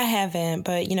 I haven't,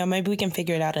 but, you know, maybe we can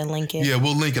figure it out and link it. Yeah,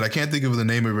 we'll link it. I can't think of the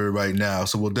name of it right now,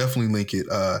 so we'll definitely link it.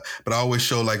 But I always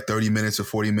show like 30 minutes or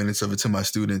 40 minutes of it to my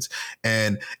students.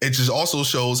 And it just also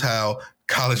shows how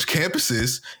college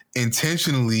campuses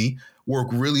intentionally work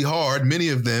really hard, many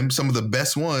of them, some of the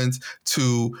best ones,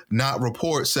 to not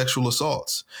report sexual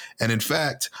assaults. And in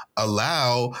fact,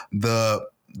 allow the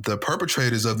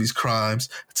perpetrators of these crimes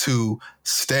to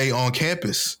stay on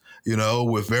campus, you know,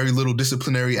 with very little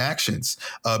disciplinary actions.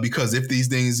 Because if these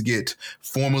things get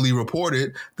formally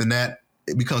reported, then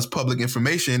it becomes public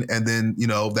information, and then, you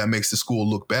know, that makes the school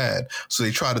look bad. So they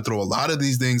try to throw a lot of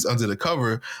these things under the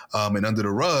cover and under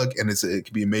the rug, and it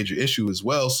could be a major issue as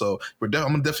well. So I'm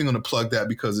definitely going to plug that,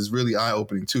 because it's really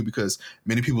eye-opening too, because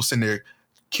many people send their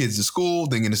kids to school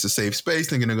thinking it's a safe space,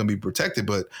 thinking they're going to be protected,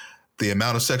 but the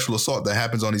amount of sexual assault that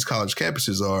happens on these college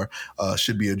campuses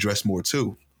should be addressed more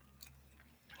too.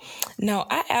 No,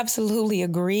 I absolutely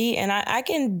agree. And I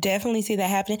can definitely see that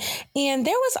happening. And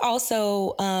there was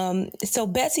also, so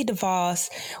Betsy DeVos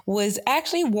was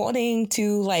actually wanting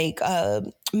to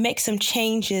make some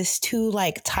changes to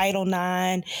like Title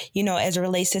IX, you know, as it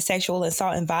relates to sexual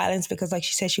assault and violence, because like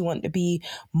she said, she wanted to be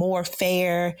more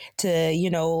fair to, you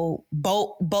know,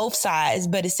 both sides.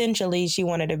 But essentially, she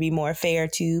wanted to be more fair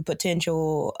to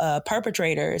potential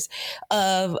perpetrators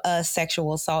of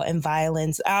sexual assault and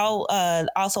violence. I'll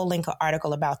also link an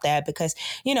article about that, because,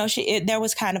 you know, there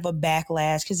was kind of a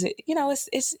backlash, because, you know,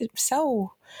 it's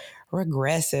so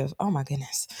regressive. Oh, my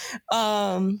goodness.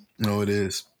 No, it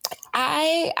is.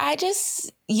 I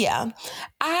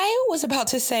was about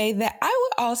to say that I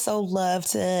would also love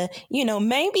to, you know,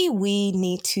 maybe we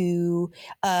need to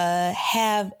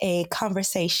have a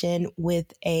conversation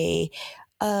with a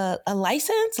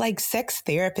licensed like sex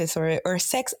therapist or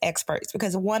sex experts,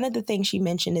 because one of the things she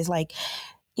mentioned is like,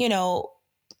 you know,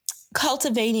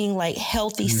 cultivating like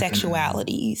healthy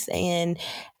sexualities and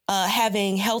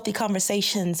having healthy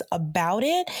conversations about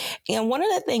it. And one of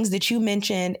the things that you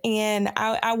mentioned, and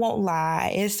I won't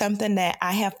lie, is something that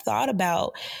I have thought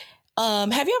about.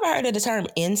 Have you ever heard of the term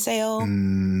incel?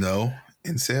 No.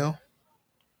 Incel?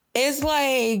 It's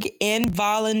like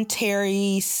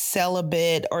involuntary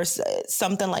celibate or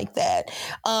something like that.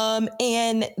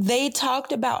 And they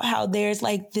talked about how there's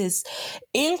like this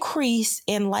increase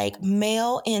in like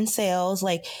male incels,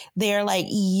 like they're like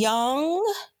young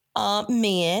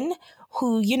men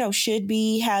who, you know, should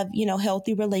have, you know,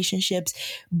 healthy relationships,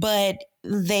 but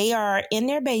they are in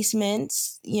their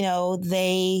basements, you know,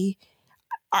 they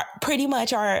pretty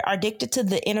much are addicted to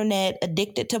the internet,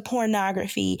 addicted to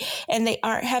pornography, and they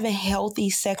aren't having healthy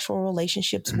sexual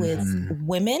relationships with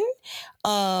women.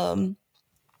 And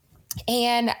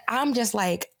I'm just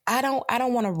like, I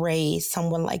don't want to raise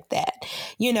someone like that,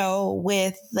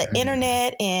 with the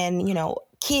internet and,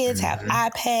 kids have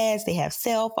iPads, they have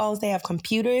cell phones, they have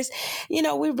computers.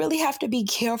 We really have to be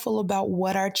careful about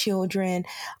what our children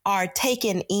are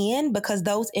taking in, because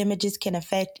those images can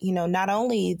affect, not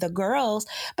only the girls,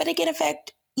 but it can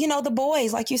affect, the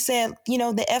boys. Like you said,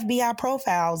 the FBI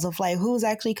profiles of like who's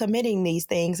actually committing these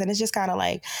things. And it's just kind of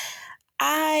like,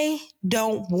 I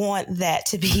don't want that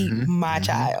to be my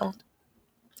child.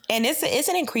 And it's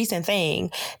an increasing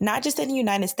thing, not just in the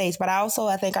United States, but I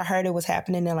think I heard it was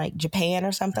happening in like Japan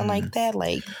or something like that.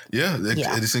 Like,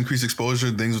 it's increased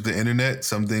exposure, things with the internet,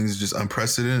 some things just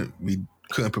unprecedented. We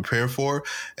couldn't prepare for.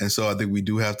 And so I think we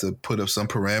do have to put up some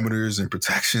parameters and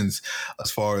protections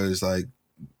as far as like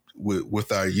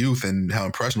with our youth and how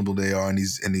impressionable they are in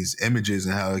these images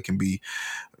and how it can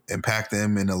impact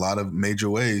them in a lot of major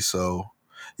ways. So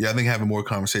yeah, I think having more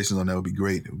conversations on that would be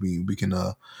great. We can,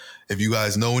 if you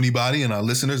guys know anybody and our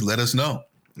listeners, let us know,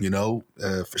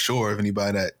 for sure. If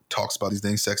anybody that talks about these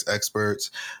things, sex experts,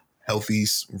 healthy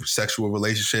sexual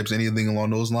relationships, anything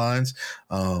along those lines,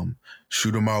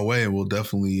 shoot them our way. And we'll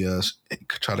definitely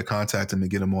try to contact them and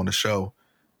get them on the show.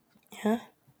 Yeah.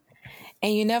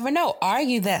 And you never know. Are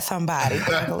you that somebody?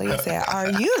 Kimberly said,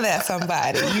 are you that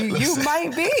somebody? You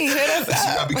might be. Hit us up.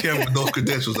 You gotta be careful with those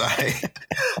credentials.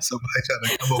 Somebody trying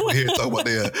to come over here and talk about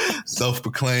their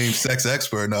self-proclaimed sex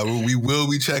expert. No, we will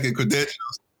be checking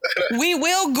credentials. We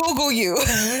will Google you.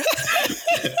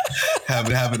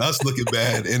 having us looking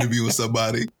bad, interviewing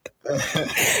somebody.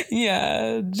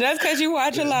 Yeah, just because you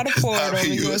watch a lot of porn,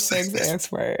 you're a sex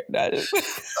expert.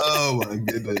 Oh my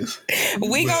goodness.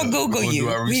 We gonna Google you. Do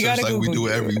our research like we do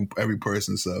every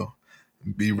person. So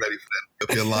be ready for that.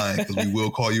 If you're lying, because we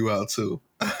will call you out too.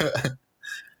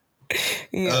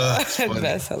 Yeah,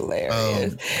 that's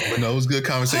hilarious. But no, it was a good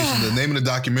conversation. The name of the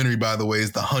documentary, by the way,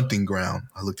 is The Hunting Ground.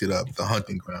 I looked it up, The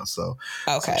Hunting Ground. So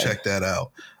check that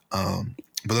out.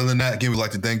 But other than that, again, we'd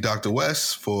like to thank Dr.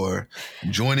 West for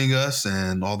joining us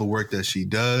and all the work that she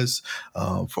does.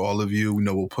 For all of you,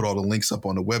 we'll put all the links up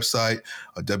on the website,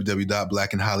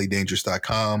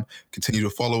 www.blackandhighlydangerous.com. Continue to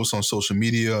follow us on social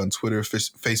media, on Twitter,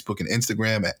 Facebook, and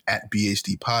Instagram at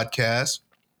BHD Podcast.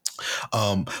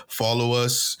 Follow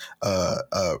us,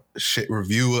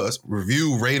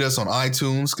 review, rate us on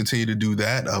iTunes. Continue to do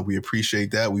that. We appreciate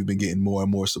that. We've been getting more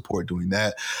and more support doing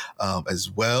that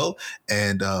as well.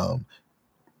 And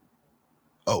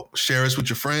share us with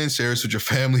your friends, share us with your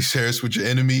family, share us with your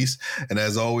enemies. And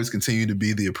as always, continue to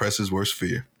be the oppressor's worst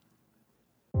fear.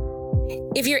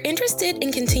 If you're interested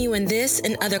in continuing this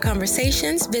and other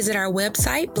conversations, visit our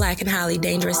website,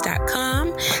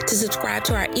 blackandhighlydangerous.com, to subscribe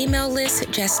to our email list,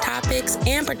 suggest topics,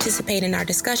 and participate in our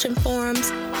discussion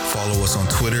forums. Follow us on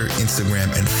Twitter,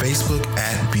 Instagram, and Facebook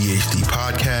at BHD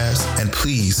Podcast. And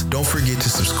please don't forget to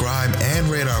subscribe and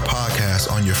rate our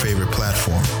podcast on your favorite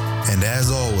platform. And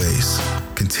as always,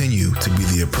 continue to be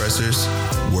the oppressor's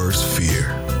worst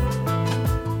fear.